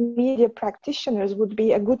 beginning with media practitioners, would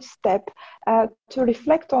be a good step to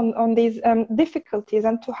reflect on these difficulties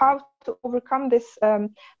and to how to overcome this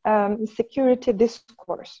security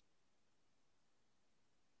discourse.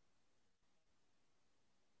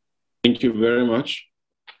 Thank you very much.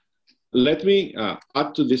 Let me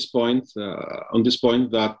add to this point, on this point,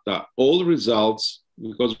 that all results,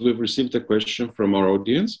 because we've received a question from our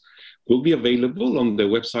audience, will be available on the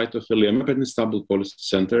website of ELIAMEP and Istanbul Policy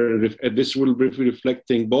Center. And this will be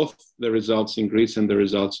reflecting both the results in Greece and the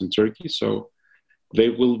results in Turkey. So they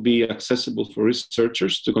will be accessible for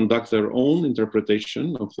researchers to conduct their own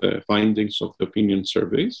interpretation of the findings of the opinion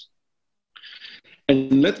surveys.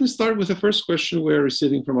 And let me start with the first question we're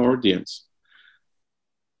receiving from our audience.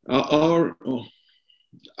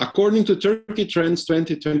 According to Turkey Trends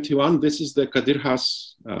 2021, this is the Kadir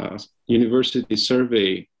Has University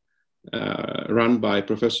survey run by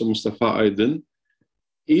Professor Mustafa Aydın.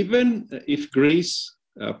 Even if Greece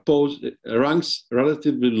ranks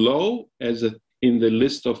relatively low in the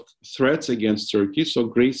list of threats against Turkey, so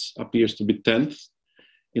Greece appears to be 10th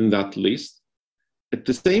in that list. At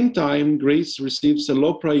the same time, Greece receives a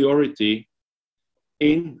low priority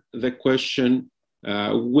in the question,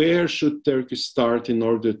 where should Turkey start in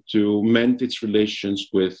order to mend its relations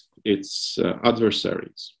with its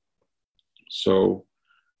adversaries? So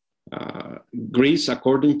Greece,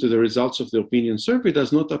 according to the results of the opinion survey,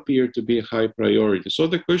 does not appear to be a high priority. So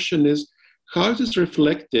the question is, how is this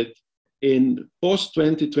reflected in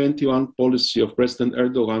post-2021 policy of President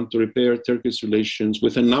Erdogan to repair Turkey's relations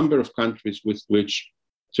with a number of countries with which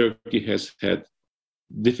Turkey has had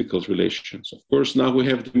difficult relations? Of course, now we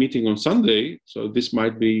have the meeting on Sunday, so this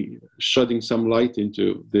might be shedding some light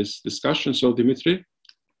into this discussion. So, Dimitri,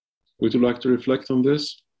 would you like to reflect on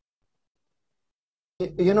this?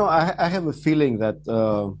 I have a feeling that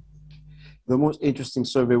the most interesting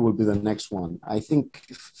survey will be the next one. I think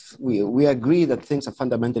we agree that things are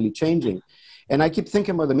fundamentally changing. And I keep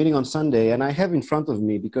thinking about the meeting on Sunday, and I have in front of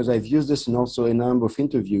me, because I've used this in also a number of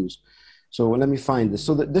interviews. So let me find this.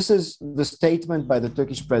 So this is the statement by the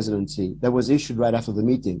Turkish presidency that was issued right after the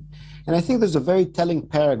meeting. And I think there's a very telling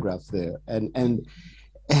paragraph there. And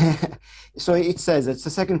so it says, it's the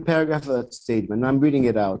second paragraph of that statement, and I'm reading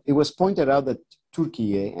it out. It was pointed out that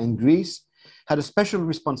Turkey and Greece had a special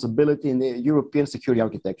responsibility in the European security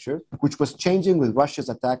architecture, which was changing with Russia's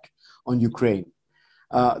attack on Ukraine.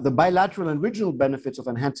 The bilateral and regional benefits of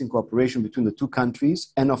enhancing cooperation between the two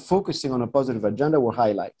countries and of focusing on a positive agenda were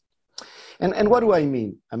highlighted. And what do I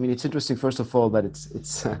mean? I mean, it's interesting, first of all, that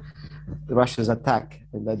it's Russia's attack,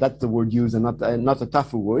 and that's the word used, and not a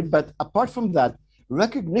tougher word. But apart from that,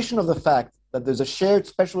 recognition of the fact that there's a shared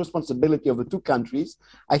special responsibility of the two countries,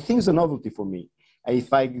 I think is a novelty for me.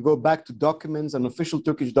 If I go back to documents and official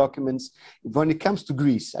Turkish documents, when it comes to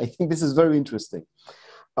Greece, I think this is very interesting.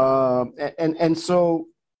 And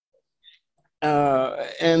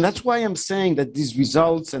that's why I'm saying that these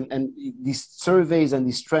results and these surveys and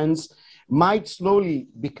these trends might slowly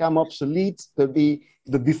become obsolete. The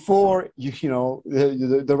before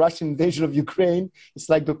the Russian invasion of Ukraine, it's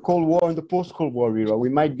like the Cold War and the post-Cold War era. We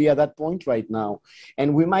might be at that point right now,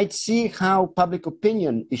 and we might see how public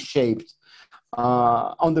opinion is shaped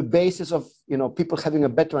on the basis of people having a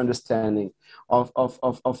better understanding of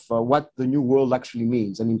what the new world actually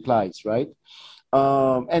means and implies, right?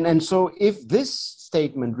 And so if this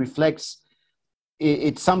statement reflects,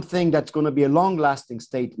 it's something that's going to be a long-lasting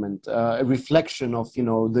statement, a reflection of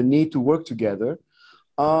the need to work together.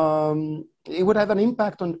 It would have an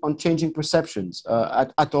impact on changing perceptions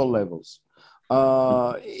at all levels.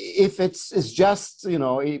 If it's just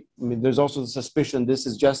there's also the suspicion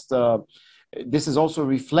this is also a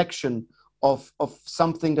reflection of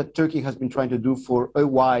something that Turkey has been trying to do for a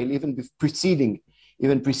while, even preceding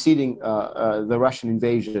the Russian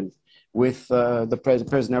invasion, with the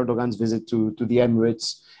President Erdogan's visit to the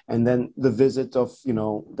Emirates, and then the visit of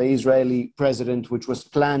the Israeli president, which was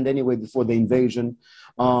planned anyway before the invasion,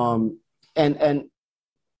 and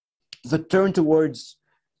the turn towards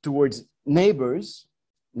neighbors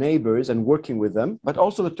and working with them, but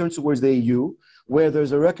also the turn towards the EU, where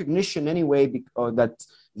there's a recognition anyway that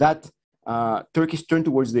Turkey's turn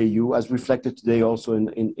towards the EU, as reflected today also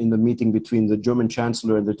in the meeting between the German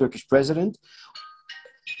Chancellor and the Turkish President,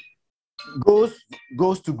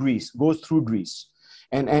 goes to Greece, goes through Greece.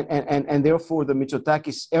 And therefore the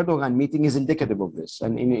Mitsotakis-Erdogan meeting is indicative of this.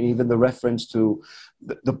 And even the reference to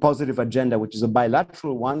the positive agenda, which is a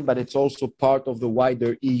bilateral one, but it's also part of the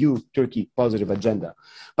wider EU-Turkey positive agenda.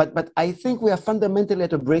 But I think we are fundamentally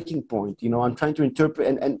at a breaking point. I'm trying to interpret,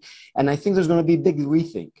 and I think there's going to be a big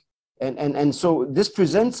rethink. And so this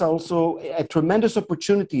presents also a tremendous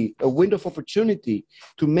opportunity, a window of opportunity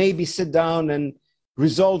to maybe sit down and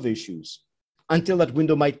resolve issues until that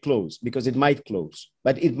window might close, because it might close.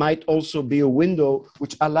 But it might also be a window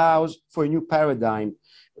which allows for a new paradigm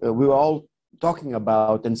we're all talking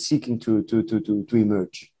about and seeking to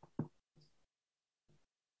emerge.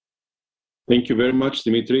 Thank you very much,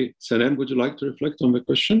 Dimitri. Senem, would you like to reflect on the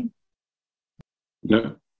question?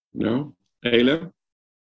 No? Eylem?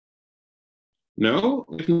 No?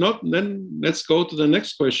 If not, then let's go to the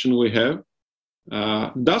next question we have.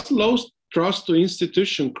 Does low trust to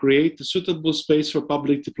institution create a suitable space for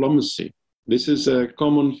public diplomacy? This is a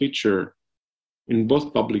common feature in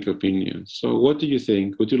both public opinions. So what do you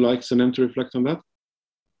think? Would you like Senem to reflect on that?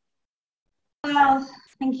 Well,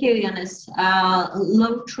 thank you, Ioannis.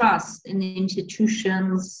 Low trust in the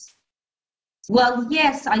institutions. Well,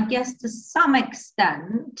 yes, I guess to some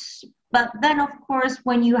extent. But then, of course,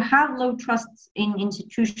 when you have low trust in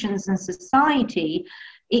institutions and society,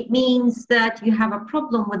 it means that you have a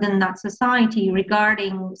problem within that society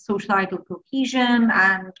regarding societal cohesion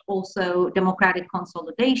and also democratic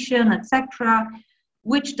consolidation, etc.,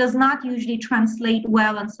 which does not usually translate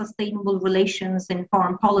well in sustainable relations in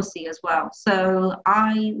foreign policy as well. So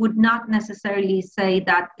I would not necessarily say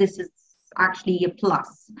that this is actually a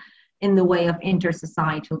plus in the way of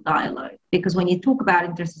intersocietal dialogue. Because when you talk about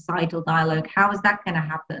intersocietal dialogue, how is that going to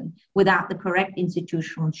happen without the correct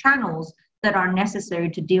institutional channels that are necessary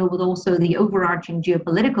to deal with also the overarching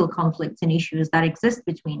geopolitical conflicts and issues that exist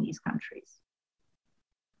between these countries?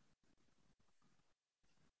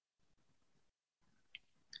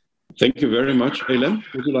 Thank you very much. Eylem,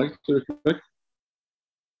 would you like to reflect?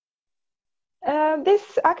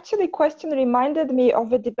 This actually question reminded me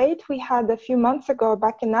of a debate we had a few months ago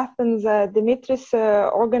back in Athens. Dimitrios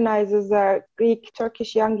organizes a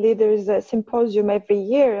Greek-Turkish young leaders symposium every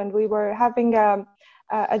year, and we were having a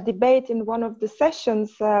debate in one of the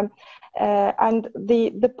sessions, and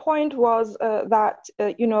the point was that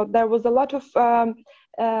there was a lot of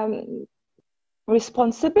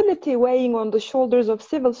responsibility weighing on the shoulders of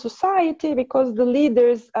civil society because the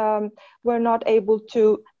leaders were not able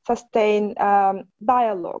to sustain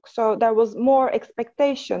dialogue. So there was more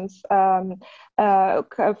expectations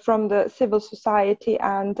from the civil society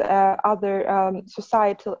and other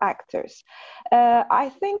societal actors. I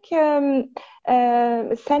think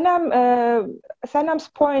Senem's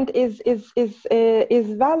point is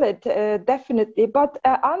valid, definitely. But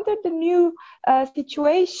under the new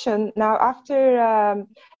situation now, after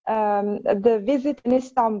the visit in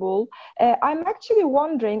Istanbul, I'm actually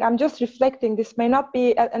wondering, I'm just reflecting, this may not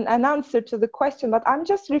be an answer to the question, but I'm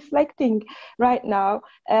just reflecting right now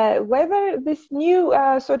whether this new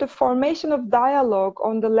sort of formation of dialogue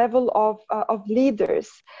on the level of leaders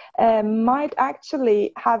might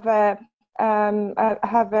actually have a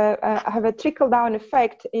trickle-down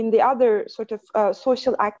effect in the other sort of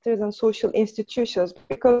social actors and social institutions,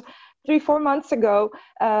 because 3-4 months ago,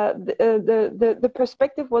 the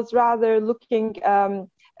perspective was rather looking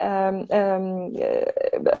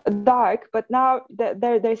dark, but now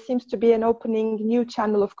there seems to be an opening new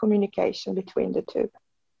channel of communication between the two.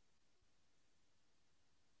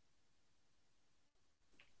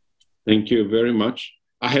 Thank you very much.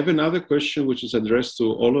 I have another question which is addressed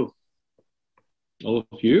to all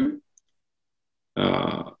of you.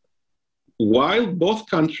 While both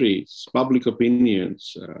countries' public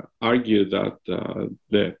opinions argue that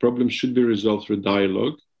the problem should be resolved through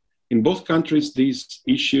dialogue, in both countries these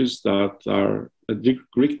issues that are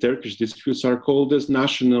Greek-Turkish disputes are called as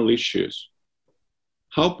national issues.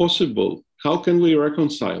 How possible? How can we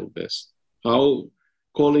reconcile this? How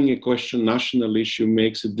calling a question national issue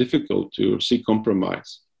makes it difficult to seek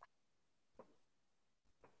compromise?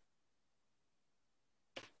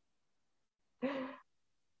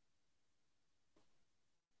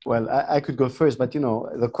 Well, I could go first, but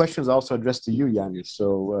the question is also addressed to you, Ioannis.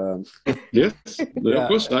 So yes, of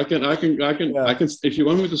course, I can. If you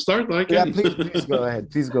want me to start, I can. Yeah, please go ahead.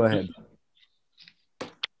 Please go ahead.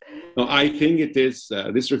 No, I think it is.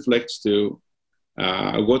 This reflects to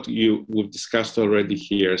what we've discussed already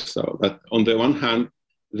here. So that on the one hand,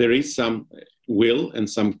 there is some will and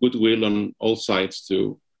some goodwill on all sides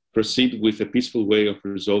to proceed with a peaceful way of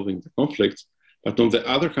resolving the conflict. But on the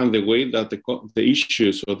other hand, the way that the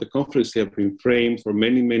issues or the conflicts have been framed for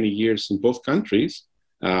many, many years in both countries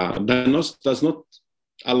does not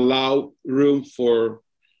allow room for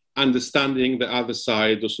understanding the other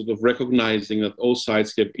side or sort of recognizing that all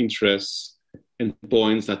sides have interests and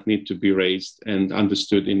points that need to be raised and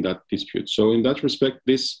understood in that dispute. So in that respect,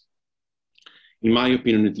 this, in my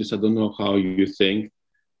opinion, at least I don't know how you think,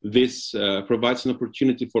 this provides an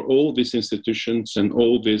opportunity for all these institutions and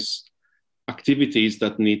all these activities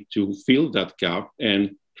that need to fill that gap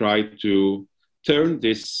and try to turn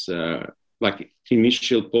this like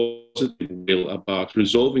initial positive will about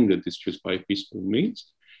resolving the disputes by peaceful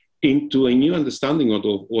means into a new understanding of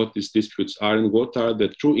what these disputes are and what are the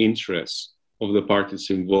true interests of the parties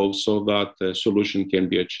involved so that a solution can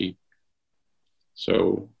be achieved.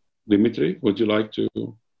 So, Dimitri, would you like to?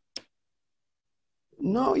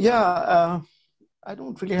 No, yeah. I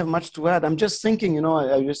don't really have much to add. I'm just thinking,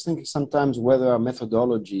 I just think sometimes whether our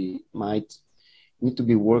methodology might need to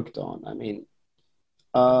be worked on. I mean,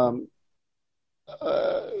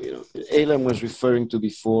 Eylem was referring to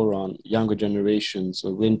before on younger generations,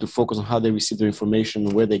 so we need to focus on how they receive their information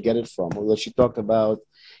and where they get it from. Although she talked about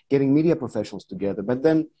getting media professionals together. But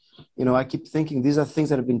then, I keep thinking these are things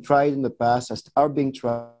that have been tried in the past, are being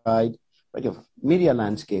tried, but media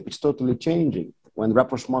landscape, it's totally changing. When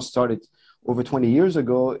rapprochement started over 20 years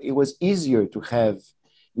ago, it was easier to have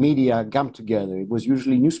media come together. It was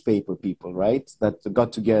usually newspaper people, right, that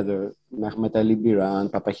got together, Mehmet Ali Biran,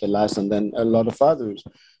 Papachelas, and then a lot of others.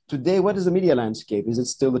 Today, what is the media landscape? Is it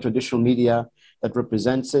still the traditional media that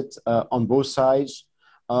represents it on both sides?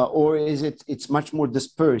 Or is it's much more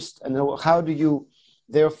dispersed? And how do you,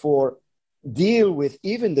 therefore, deal with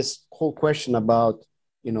even this whole question about,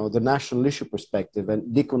 the national issue perspective and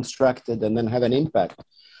deconstruct it and then have an impact?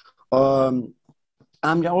 I'm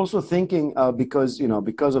also thinking because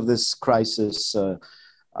of this crisis, both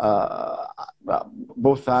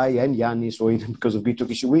I and Ioannis, or even because of Greek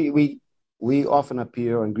issue, we often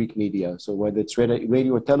appear on Greek media, so whether it's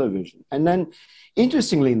radio or television. And then,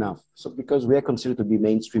 interestingly enough, so because we are considered to be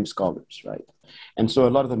mainstream scholars, right? And so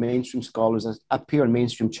a lot of the mainstream scholars appear on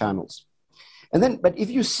mainstream channels. And then, but if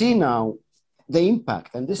you see now the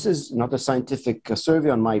impact, and this is not a scientific survey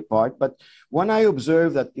on my part, but when I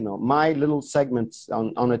observe that, my little segments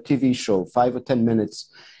on a TV show, 5 or 10 minutes,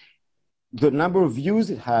 the number of views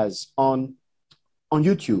it has on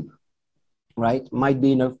YouTube, right, might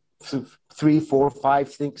be 3, 4,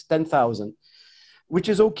 5 things, 10,000, which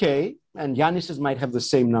is okay. And Ioannis's might have the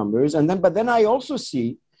same numbers. But then I also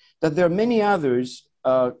see that there are many others,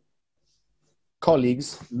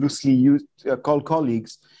 colleagues, loosely used, called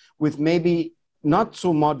colleagues, with maybe not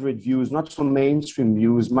so moderate views, not so mainstream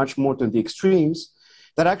views, much more to the extremes,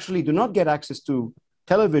 that actually do not get access to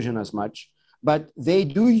television as much, but they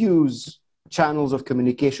do use channels of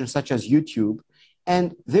communication such as YouTube,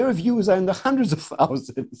 and their views are in the hundreds of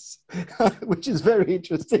thousands, which is very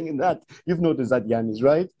interesting in that. You've noticed that, Ioannis,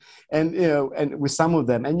 right? And, you know, and with some of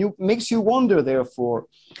them, and makes you wonder, therefore,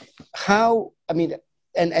 how, I mean,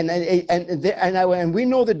 and we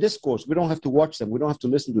know the discourse. We don't have to watch them. We don't have to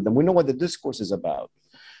listen to them. We know what the discourse is about,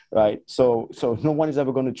 right? So no one is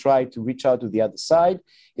ever going to try to reach out to the other side.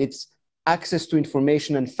 It's access to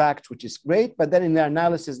information and facts, which is great, but then in their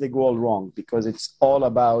analysis, they go all wrong because it's all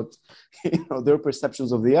about, you know, their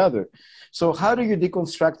perceptions of the other. So how do you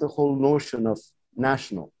deconstruct the whole notion of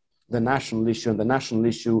the national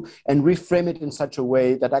issue and reframe it in such a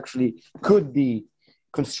way that actually could be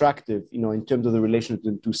constructive, you know, in terms of the relation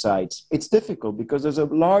between the two sides? It's difficult because there's a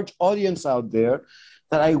large audience out there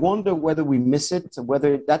that I wonder whether we miss it,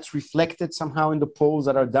 whether that's reflected somehow in the polls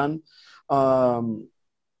that are done,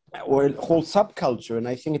 or a whole subculture. And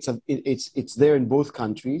I think it's there in both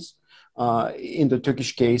countries. In the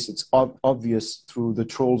Turkish case, it's obvious through the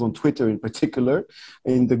trolls on Twitter in particular.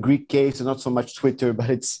 In the Greek case, it's not so much Twitter, but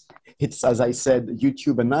it's as I said,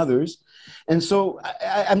 YouTube and others. And so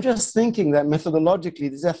I'm just thinking that methodologically,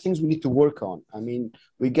 these are things we need to work on. I mean,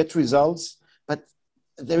 we get results, but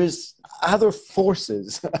there is other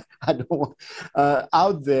forces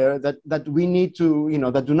out there that we need to, you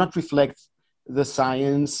know, that do not reflect the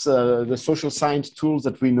science, the social science tools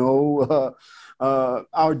that we know,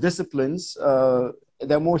 our disciplines.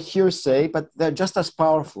 They're more hearsay, but they're just as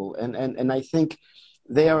powerful. And I think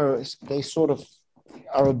they sort of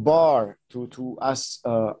are a bar to us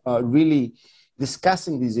really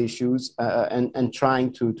discussing these issues and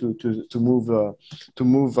trying to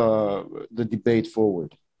move the debate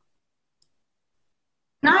forward.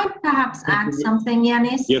 Can I perhaps add something,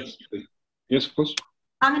 Ioannis? Yes, yes, of course.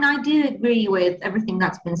 I mean, I do agree with everything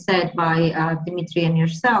that's been said by Dimitri and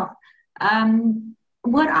yourself.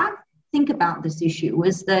 What I think about this issue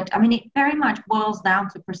is that, I mean, it very much boils down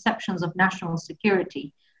to perceptions of national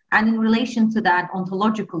security, and in relation to that,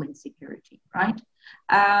 ontological insecurity, right?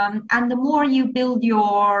 And the more you build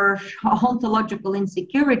your ontological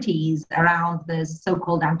insecurities around this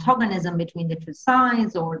so-called antagonism between the two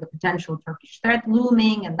sides, or the potential Turkish threat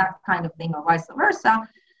looming and that kind of thing, or vice versa,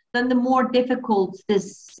 then the more difficult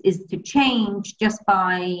this is to change just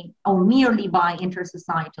by, or merely by,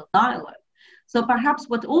 intersocietal dialogue. So perhaps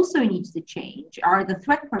what also needs to change are the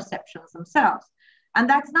threat perceptions themselves. And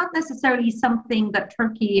that's not necessarily something that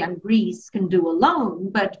Turkey and Greece can do alone,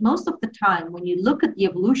 but most of the time when you look at the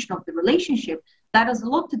evolution of the relationship, that has a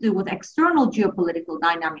lot to do with external geopolitical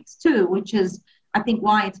dynamics too, which is, I think,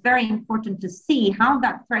 why it's very important to see how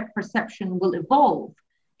that threat perception will evolve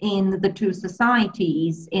in the two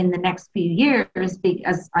societies in the next few years,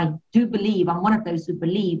 because I do believe, I'm one of those who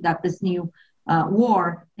believe that this new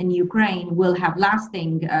war in Ukraine will have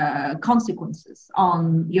lasting consequences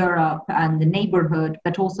on Europe and the neighborhood,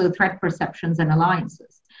 but also threat perceptions and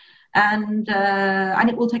alliances. And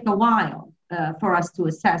it will take a while for us to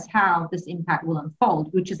assess how this impact will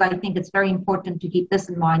unfold, which is, I think it's very important to keep this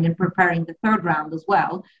in mind in preparing the third round as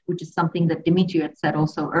well, which is something that Dimitrios had said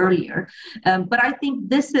also earlier. But I think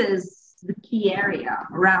this is the key area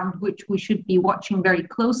around which we should be watching very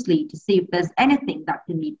closely to see if there's anything that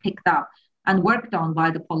can be picked up and worked on by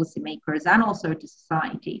the policymakers and also to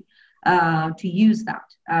society to use that,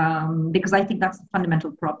 because I think that's the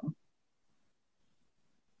fundamental problem.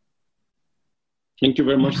 Thank you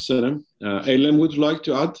very much, Senem. Eylem, would you like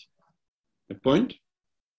to add a point?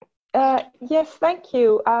 Yes, thank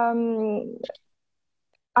you.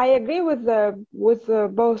 I agree with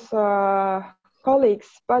both colleagues,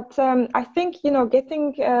 but I think, you know,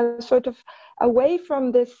 getting sort of away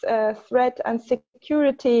from this threat and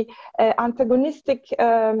security antagonistic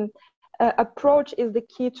approach is the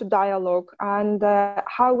key to dialogue and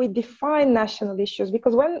how we define national issues.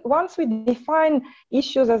 Because once we define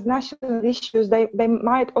issues as national issues, they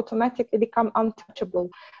might automatically become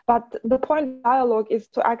untouchable. But the point of dialogue is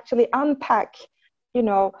to actually unpack, you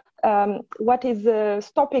know, what is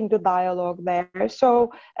stopping the dialogue there.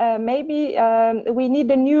 So maybe we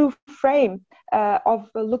need a new frame of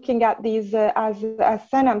looking at these, as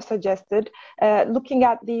Senem suggested, looking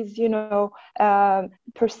at these, you know,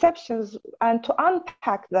 perceptions and to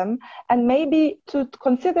unpack them and maybe to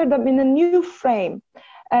consider them in a new frame.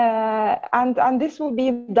 And this will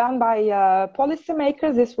be done by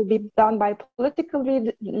policymakers, this will be done by political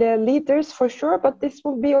leaders for sure, but this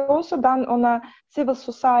will be also done on a civil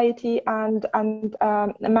society and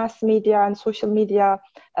mass media and social media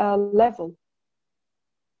level.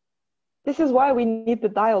 this is why we need the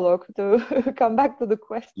dialogue to come back to the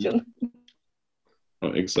question.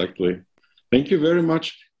 Oh, exactly. Thank you very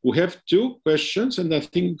much. We have two questions, and I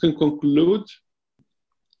think we can conclude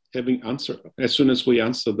having answered as soon as we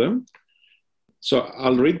answer them. So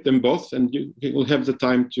I'll read them both, and you will have the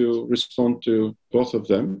time to respond to both of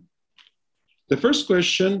them. The first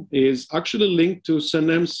question is actually linked to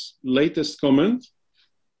Senem's latest comment.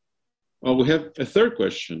 Oh, we have a third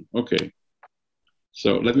question. Okay.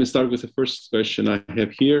 So let me start with the first question I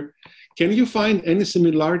have here. Can you find any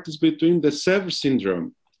similarities between the Sevres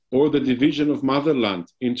syndrome or the division of motherland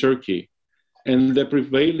in Turkey and the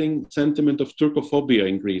prevailing sentiment of Turkophobia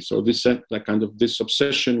in Greece, or this kind of this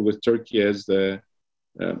obsession with Turkey as the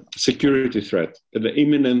security threat, the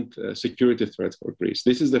imminent security threat for Greece?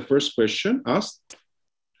 This is the first question asked.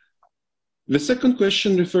 The second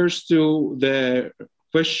question refers to the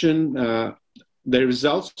question, the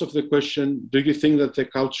results of the question, do you think that the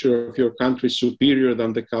culture of your country is superior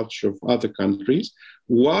than the culture of other countries?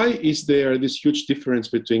 Why is there this huge difference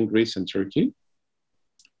between Greece and Turkey?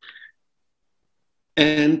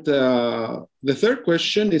 And the third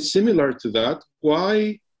question is similar to that.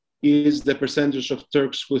 Why is the percentage of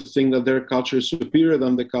Turks who think that their culture is superior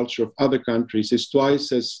than the culture of other countries is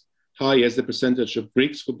twice as high as the percentage of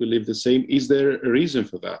Greeks who believe the same? Is there a reason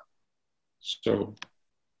for that? So,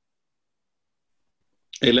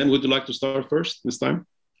 Eylem, would you like to start first this time?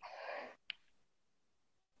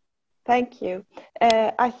 Thank you.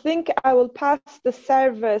 I think I will pass the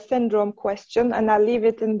Sevres syndrome question, and I'll leave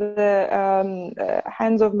it in the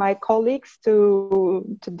hands of my colleagues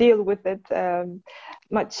to deal with it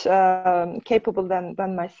much capable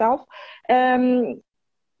than myself.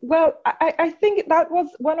 Well, I think that was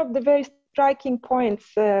one of the very striking points.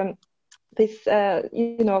 This,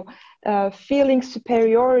 feeling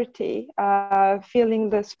superiority, feeling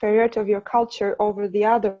the superiority of your culture over the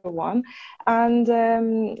other one, and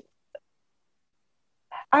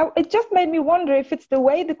it just made me wonder if it's the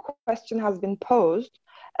way the question has been posed,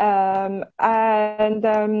 because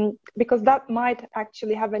that might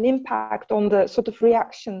actually have an impact on the sort of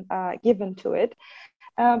reaction given to it.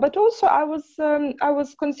 But also, I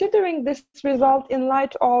was considering this result in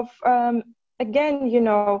light of, again,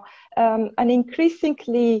 an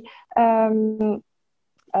increasingly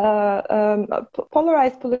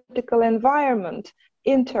polarized political environment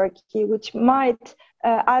in Turkey, which might,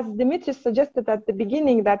 as Dimitrios suggested at the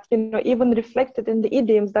beginning, that even reflected in the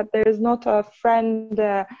idioms that there is not a friend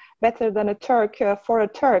better than a Turk for a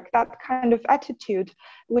Turk, that kind of attitude,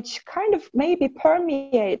 which kind of maybe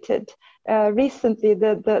permeated recently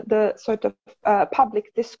the sort of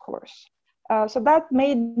public discourse. So that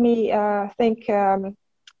made me think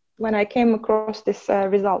when I came across this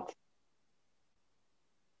result.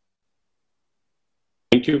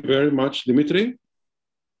 Thank you very much, Dimitri.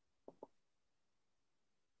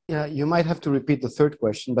 Yeah, you might have to repeat the third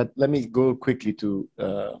question, but let me go quickly to,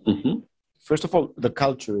 first of all, the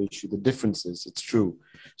culture issue, the differences. It's true.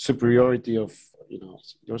 Superiority of,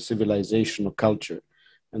 your civilization or culture.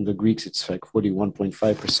 And the Greeks, it's like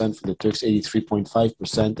 41.5%, for the Turks,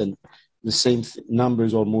 83.5%. And the same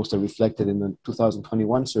numbers almost are reflected in the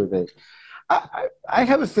 2021 survey. I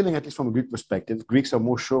have a feeling, at least from a Greek perspective, Greeks are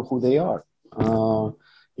more sure who they are.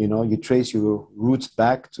 You trace your roots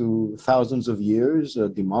back to thousands of years,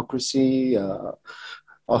 democracy,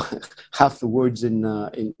 half the words in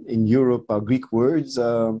Europe are Greek words,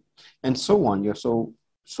 and so on.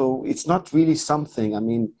 So it's not really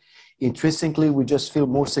something, intrinsically, we just feel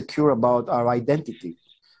more secure about our identity.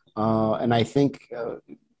 And I think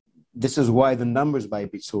this is why the numbers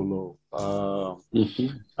might be so low.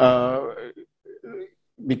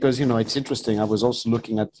 Because, it's interesting. I was also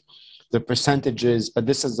looking at the percentages, but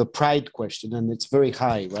this is the pride question, and it's very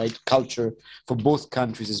high, right? Culture for both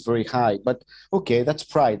countries is very high, but okay, that's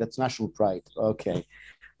pride, that's national pride, okay.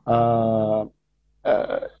 And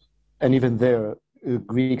even there,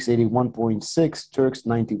 Greeks 81.6, Turks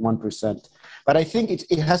 91%. But I think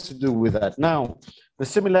it has to do with that. Now, the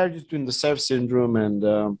similarity between the Sevres syndrome and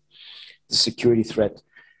the security threat.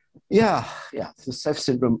 Yeah, the Sevres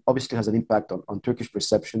syndrome obviously has an impact on Turkish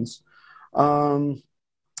perceptions.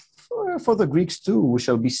 For the Greeks too, we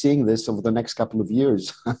shall be seeing this over the next couple of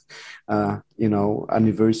years.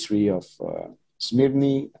 Anniversary of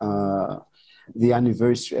Smyrni, the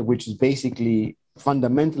anniversary, which is basically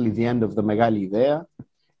fundamentally the end of the Megali Idea.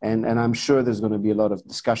 And I'm sure there's going to be a lot of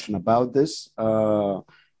discussion about this.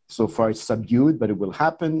 So far it's subdued, but it will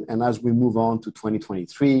happen. And as we move on to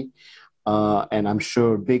 2023, and I'm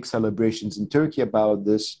sure big celebrations in Turkey about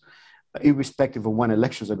this, irrespective of when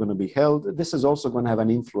elections are going to be held. This is also going to have an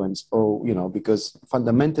influence, because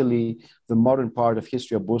fundamentally the modern part of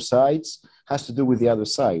history of both sides has to do with the other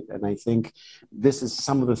side. And I think this is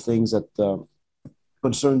some of the things that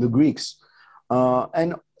concern the Greeks.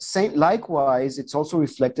 And likewise, it's also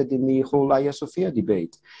reflected in the whole Hagia Sophia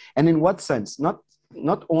debate. And in what sense?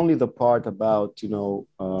 Not only the part about,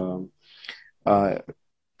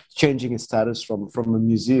 changing its status from a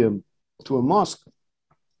museum to a mosque,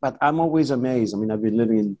 but I'm always amazed. I mean, I've been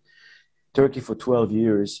living in Turkey for 12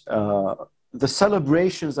 years. The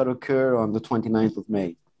celebrations that occur on the 29th of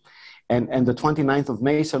May. And the 29th of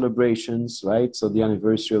May celebrations, right? So the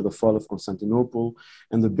anniversary of the fall of Constantinople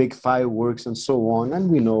and the big fireworks and so on. And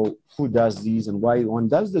we know who does these and why one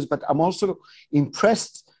does this. But I'm also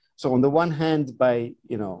impressed. So on the one hand, by,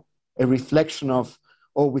 a reflection of,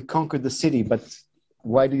 oh, we conquered the city, but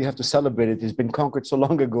why do you have to celebrate it? It's been conquered so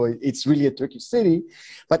long ago. It's really a Turkish city.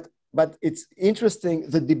 But it's interesting,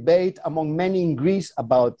 the debate among many in Greece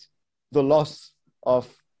about the loss of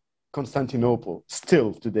Constantinople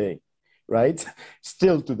still today. Right?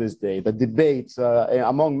 Still to this day, the debate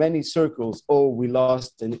among many circles, oh, we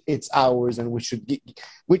lost and it's ours and we should get,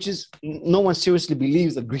 which is, no one seriously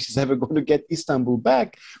believes that Greece is ever going to get Istanbul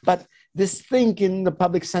back, but this thing in the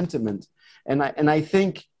public sentiment. And I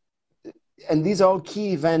think, and these are all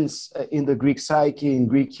key events in the Greek psyche, in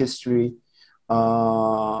Greek history.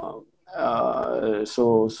 The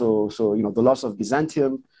loss of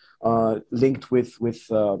Byzantium, linked with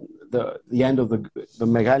the end of the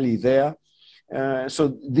Megali there. So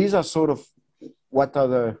these are sort of what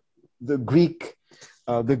are the Greek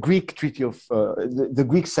treaty of the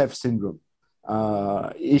Greek self syndrome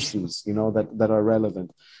issues, that are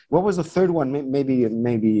relevant. What was the third one? Maybe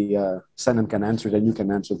Senem can answer it, and you can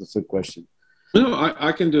answer the third question. No,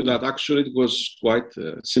 I can do that. Actually, it was quite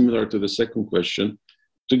similar to the second question.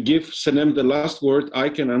 To give Senem the last word, I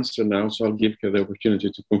can answer now, so I'll give her the opportunity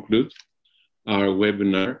to conclude our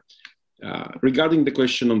webinar. Regarding the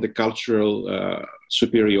question on the cultural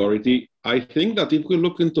superiority, I think that if we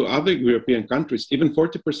look into other European countries, even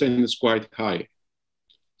 40% is quite high.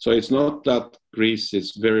 So it's not that Greece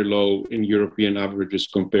is very low in European averages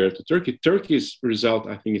compared to Turkey. Turkey's result,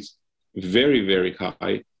 I think, is very, very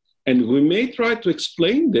high. And we may try to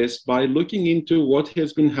explain this by looking into what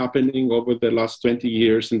has been happening over the last 20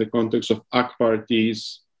 years in the context of AK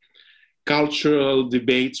Party's cultural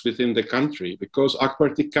debates within the country, because AK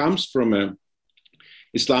Party comes from an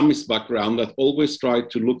Islamist background that always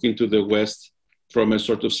tried to look into the West from a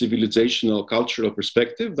sort of civilizational, cultural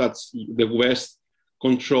perspective. That's the West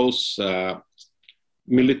controls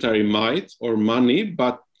military might or money,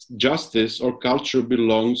 but justice or culture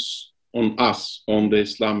belongs on us, on the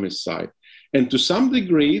Islamist side. And to some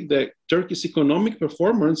degree, the Turkish economic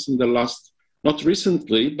performance in the last, not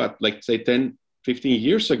recently, but like say 10, 15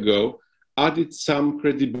 years ago, added some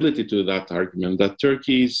credibility to that argument, that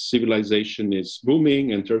Turkey's civilization is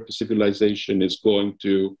booming and Turkish civilization is going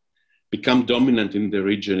to become dominant in the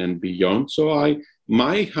region and beyond. So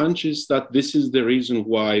my hunch is that this is the reason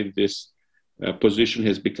why this position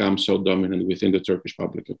has become so dominant within the Turkish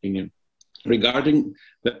public opinion. Regarding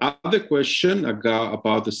the other question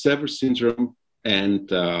about the Sever syndrome and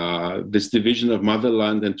this division of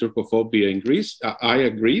motherland and Turkophobia in Greece, I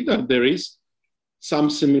agree that there is some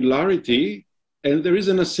similarity and there is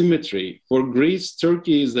an asymmetry. For Greece,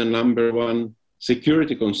 Turkey is the number one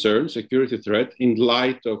security concern, security threat in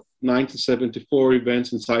light of 1974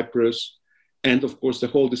 events in Cyprus and of course the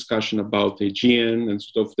whole discussion about the Aegean and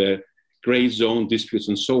sort of the gray zone disputes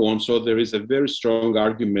and so on. So there is a very strong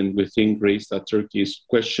argument within Greece that Turkey is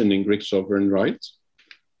questioning Greek sovereign rights.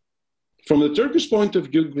 From the Turkish point of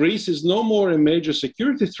view, Greece is no more a major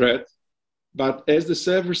security threat, but as the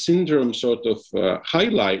Sever syndrome sort of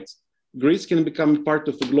highlights, Greece can become part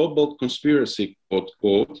of a global conspiracy, quote,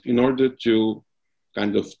 quote, in order to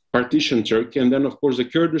kind of partition Turkey. And then, of course, the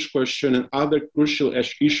Kurdish question and other crucial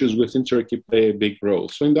issues within Turkey play a big role.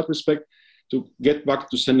 So in that respect, to get back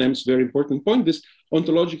to Senem's very important point, this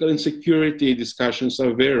ontological insecurity discussions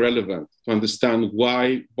are very relevant to understand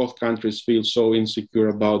why both countries feel so insecure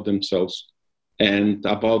about themselves and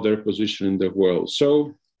about their position in the world.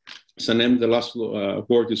 So, Senem, the last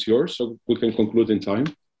word is yours, so we can conclude in time.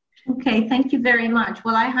 Okay, thank you very much.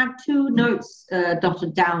 Well, I have two notes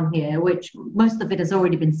dotted down here, which most of it has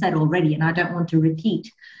already been said already, and I don't want to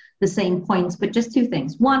repeat the same points, but just two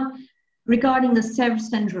things. One, regarding the Sever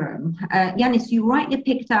syndrome, Ioannis, you rightly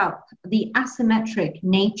picked up the asymmetric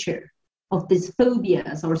nature of these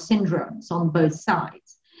phobias or syndromes on both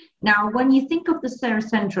sides. Now, when you think of the Sever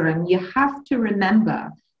syndrome, you have to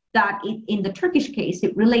remember that in the Turkish case,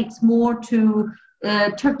 it relates more to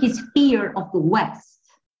Turkey's fear of the West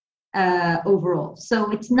overall.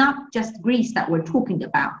 So it's not just Greece that we're talking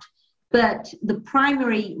about, but the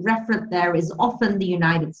primary referent there is often the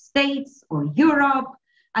United States or Europe,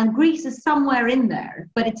 and Greece is somewhere in there,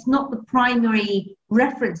 but it's not the primary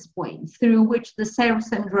reference point through which the CIES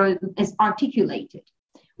syndrome is articulated.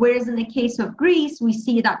 Whereas in the case of Greece, we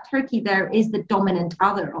see that Turkey there is the dominant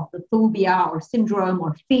other of the phobia or syndrome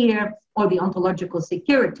or fear or the ontological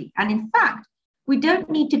security. And in fact, we don't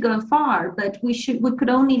need to go far, but we could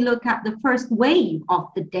only look at the first wave of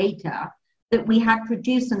the data that we had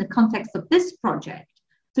produced in the context of this project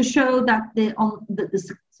to show that the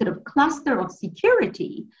sort of cluster of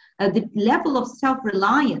security, the level of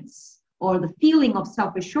self-reliance or the feeling of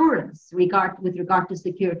self-assurance with regard to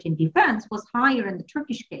security and defense was higher in the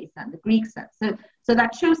Turkish case than the Greek sense. So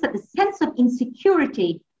that shows that the sense of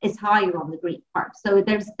insecurity is higher on the Greek part. So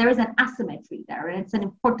there is an asymmetry there, and it's an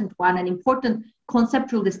important one, an important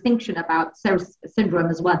conceptual distinction about CIES syndrome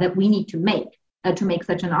as well that we need to make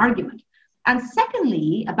such an argument. And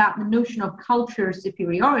secondly, about the notion of culture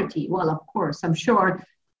superiority, well, of course, I'm sure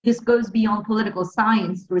this goes beyond political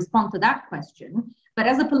science to respond to that question. But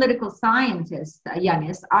as a political scientist,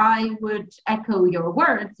 Ioannis, I would echo your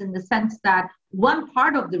words in the sense that one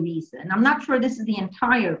part of the reason, I'm not sure this is the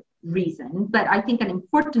entire reason, but I think an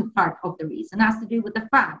important part of the reason has to do with the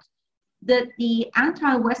fact that the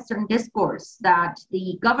anti-Western discourse that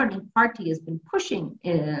the governing party has been pushing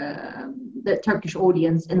the Turkish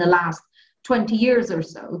audience in the last 20 years or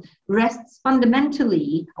so rests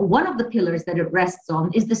fundamentally, one of the pillars that it rests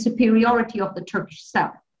on is the superiority of the Turkish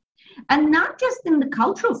self. And not just in the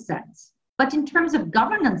cultural sense, but in terms of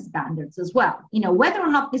governance standards as well. You know, whether or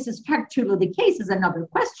not this is factually the case is another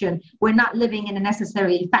question. We're not living in a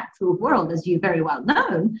necessarily factual world, as you very well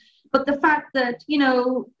know. But the fact that, you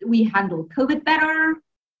know, we handled COVID better,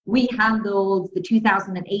 we handled the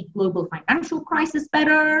 2008 global financial crisis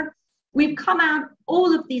better, we've come out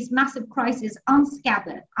all of these massive crises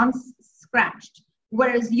unscathed, unscratched,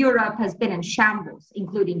 whereas Europe has been in shambles,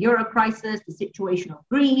 including Euro crisis, the situation of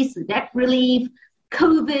Greece, the debt relief,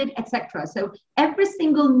 COVID, etc. So every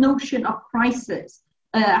single notion of crisis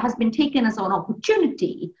has been taken as an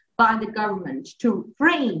opportunity by the government to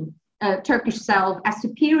frame Turkish self as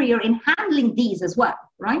superior in handling these as well,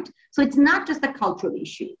 right? So it's not just a cultural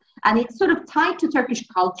issue. And it's sort of tied to Turkish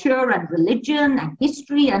culture and religion and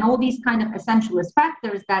history and all these kind of essentialist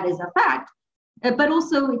factors, that is a fact. But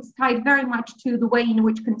also it's tied very much to the way in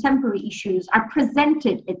which contemporary issues are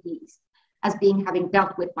presented, at least, as being having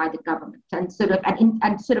dealt with by the government, and sort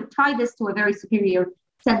of tie this to a very superior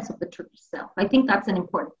sense of the Turkish self. I think that's an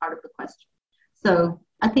important part of the question. So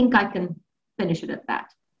I think I can finish it at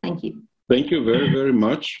that. Thank you. Thank you very, very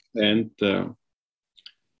much. And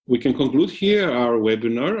we can conclude here our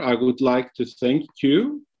webinar. I would like to thank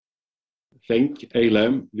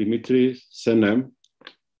Eylem, Dimitrios, Senem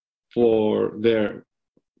for their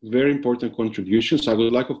very important contributions. I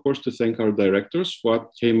would like, of course, to thank our directors, Fuat,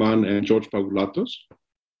 Keyman, and George Pagoulatos,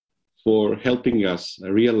 for helping us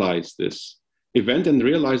realize this event and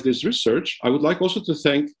realize this research. I would like also to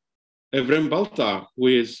thank Evren Balta, who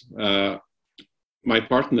is my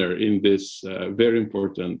partner in this very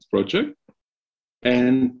important project.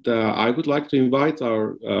 And I would like to invite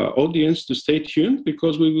our audience to stay tuned,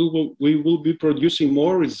 because we will be producing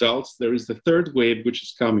more results. There is the third wave, which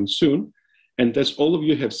is coming soon. And as all of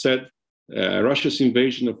you have said, Russia's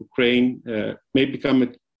invasion of Ukraine may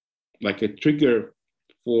become like a trigger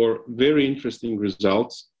for very interesting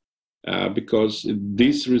results, because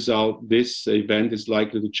this event is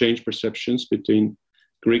likely to change perceptions between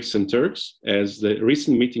Greeks and Turks, as the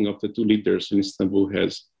recent meeting of the two leaders in Istanbul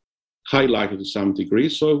has highlighted to some degree.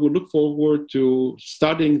 So we look forward to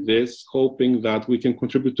studying this, hoping that we can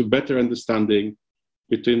contribute to better understanding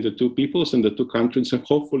between the two peoples and the two countries, and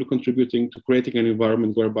hopefully contributing to creating an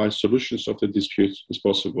environment whereby solutions of the disputes is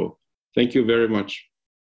possible. Thank you very much.